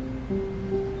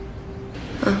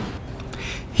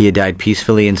 He had died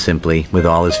peacefully and simply with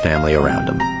all his family around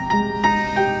him.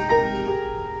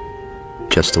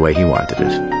 Just the way he wanted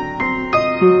it.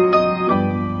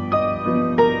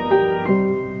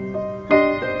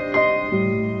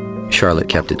 Charlotte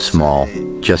kept it small,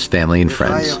 just family and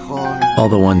friends. All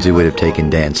the ones who would have taken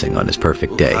dancing on his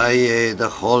perfect day.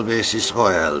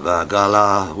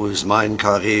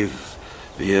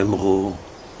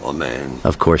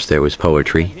 Of course, there was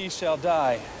poetry. He shall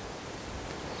die.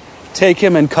 Take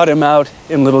him and cut him out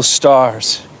in little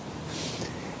stars,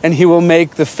 and he will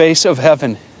make the face of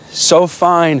heaven so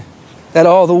fine that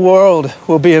all the world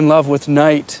will be in love with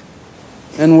night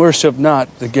and worship not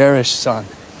the garish sun.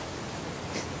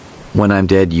 When I'm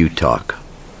dead, you talk.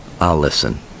 I'll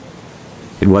listen.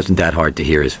 It wasn't that hard to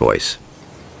hear his voice.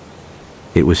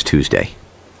 It was Tuesday.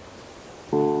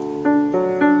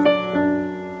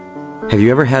 Have you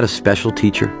ever had a special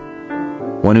teacher?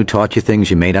 One who taught you things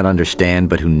you may not understand,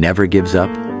 but who never gives up?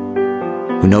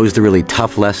 Who knows the really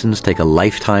tough lessons take a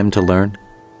lifetime to learn?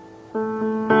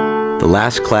 The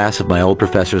last class of my old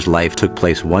professor's life took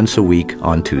place once a week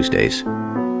on Tuesdays.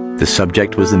 The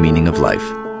subject was the meaning of life.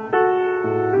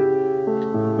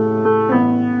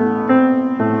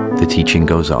 The teaching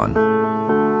goes on.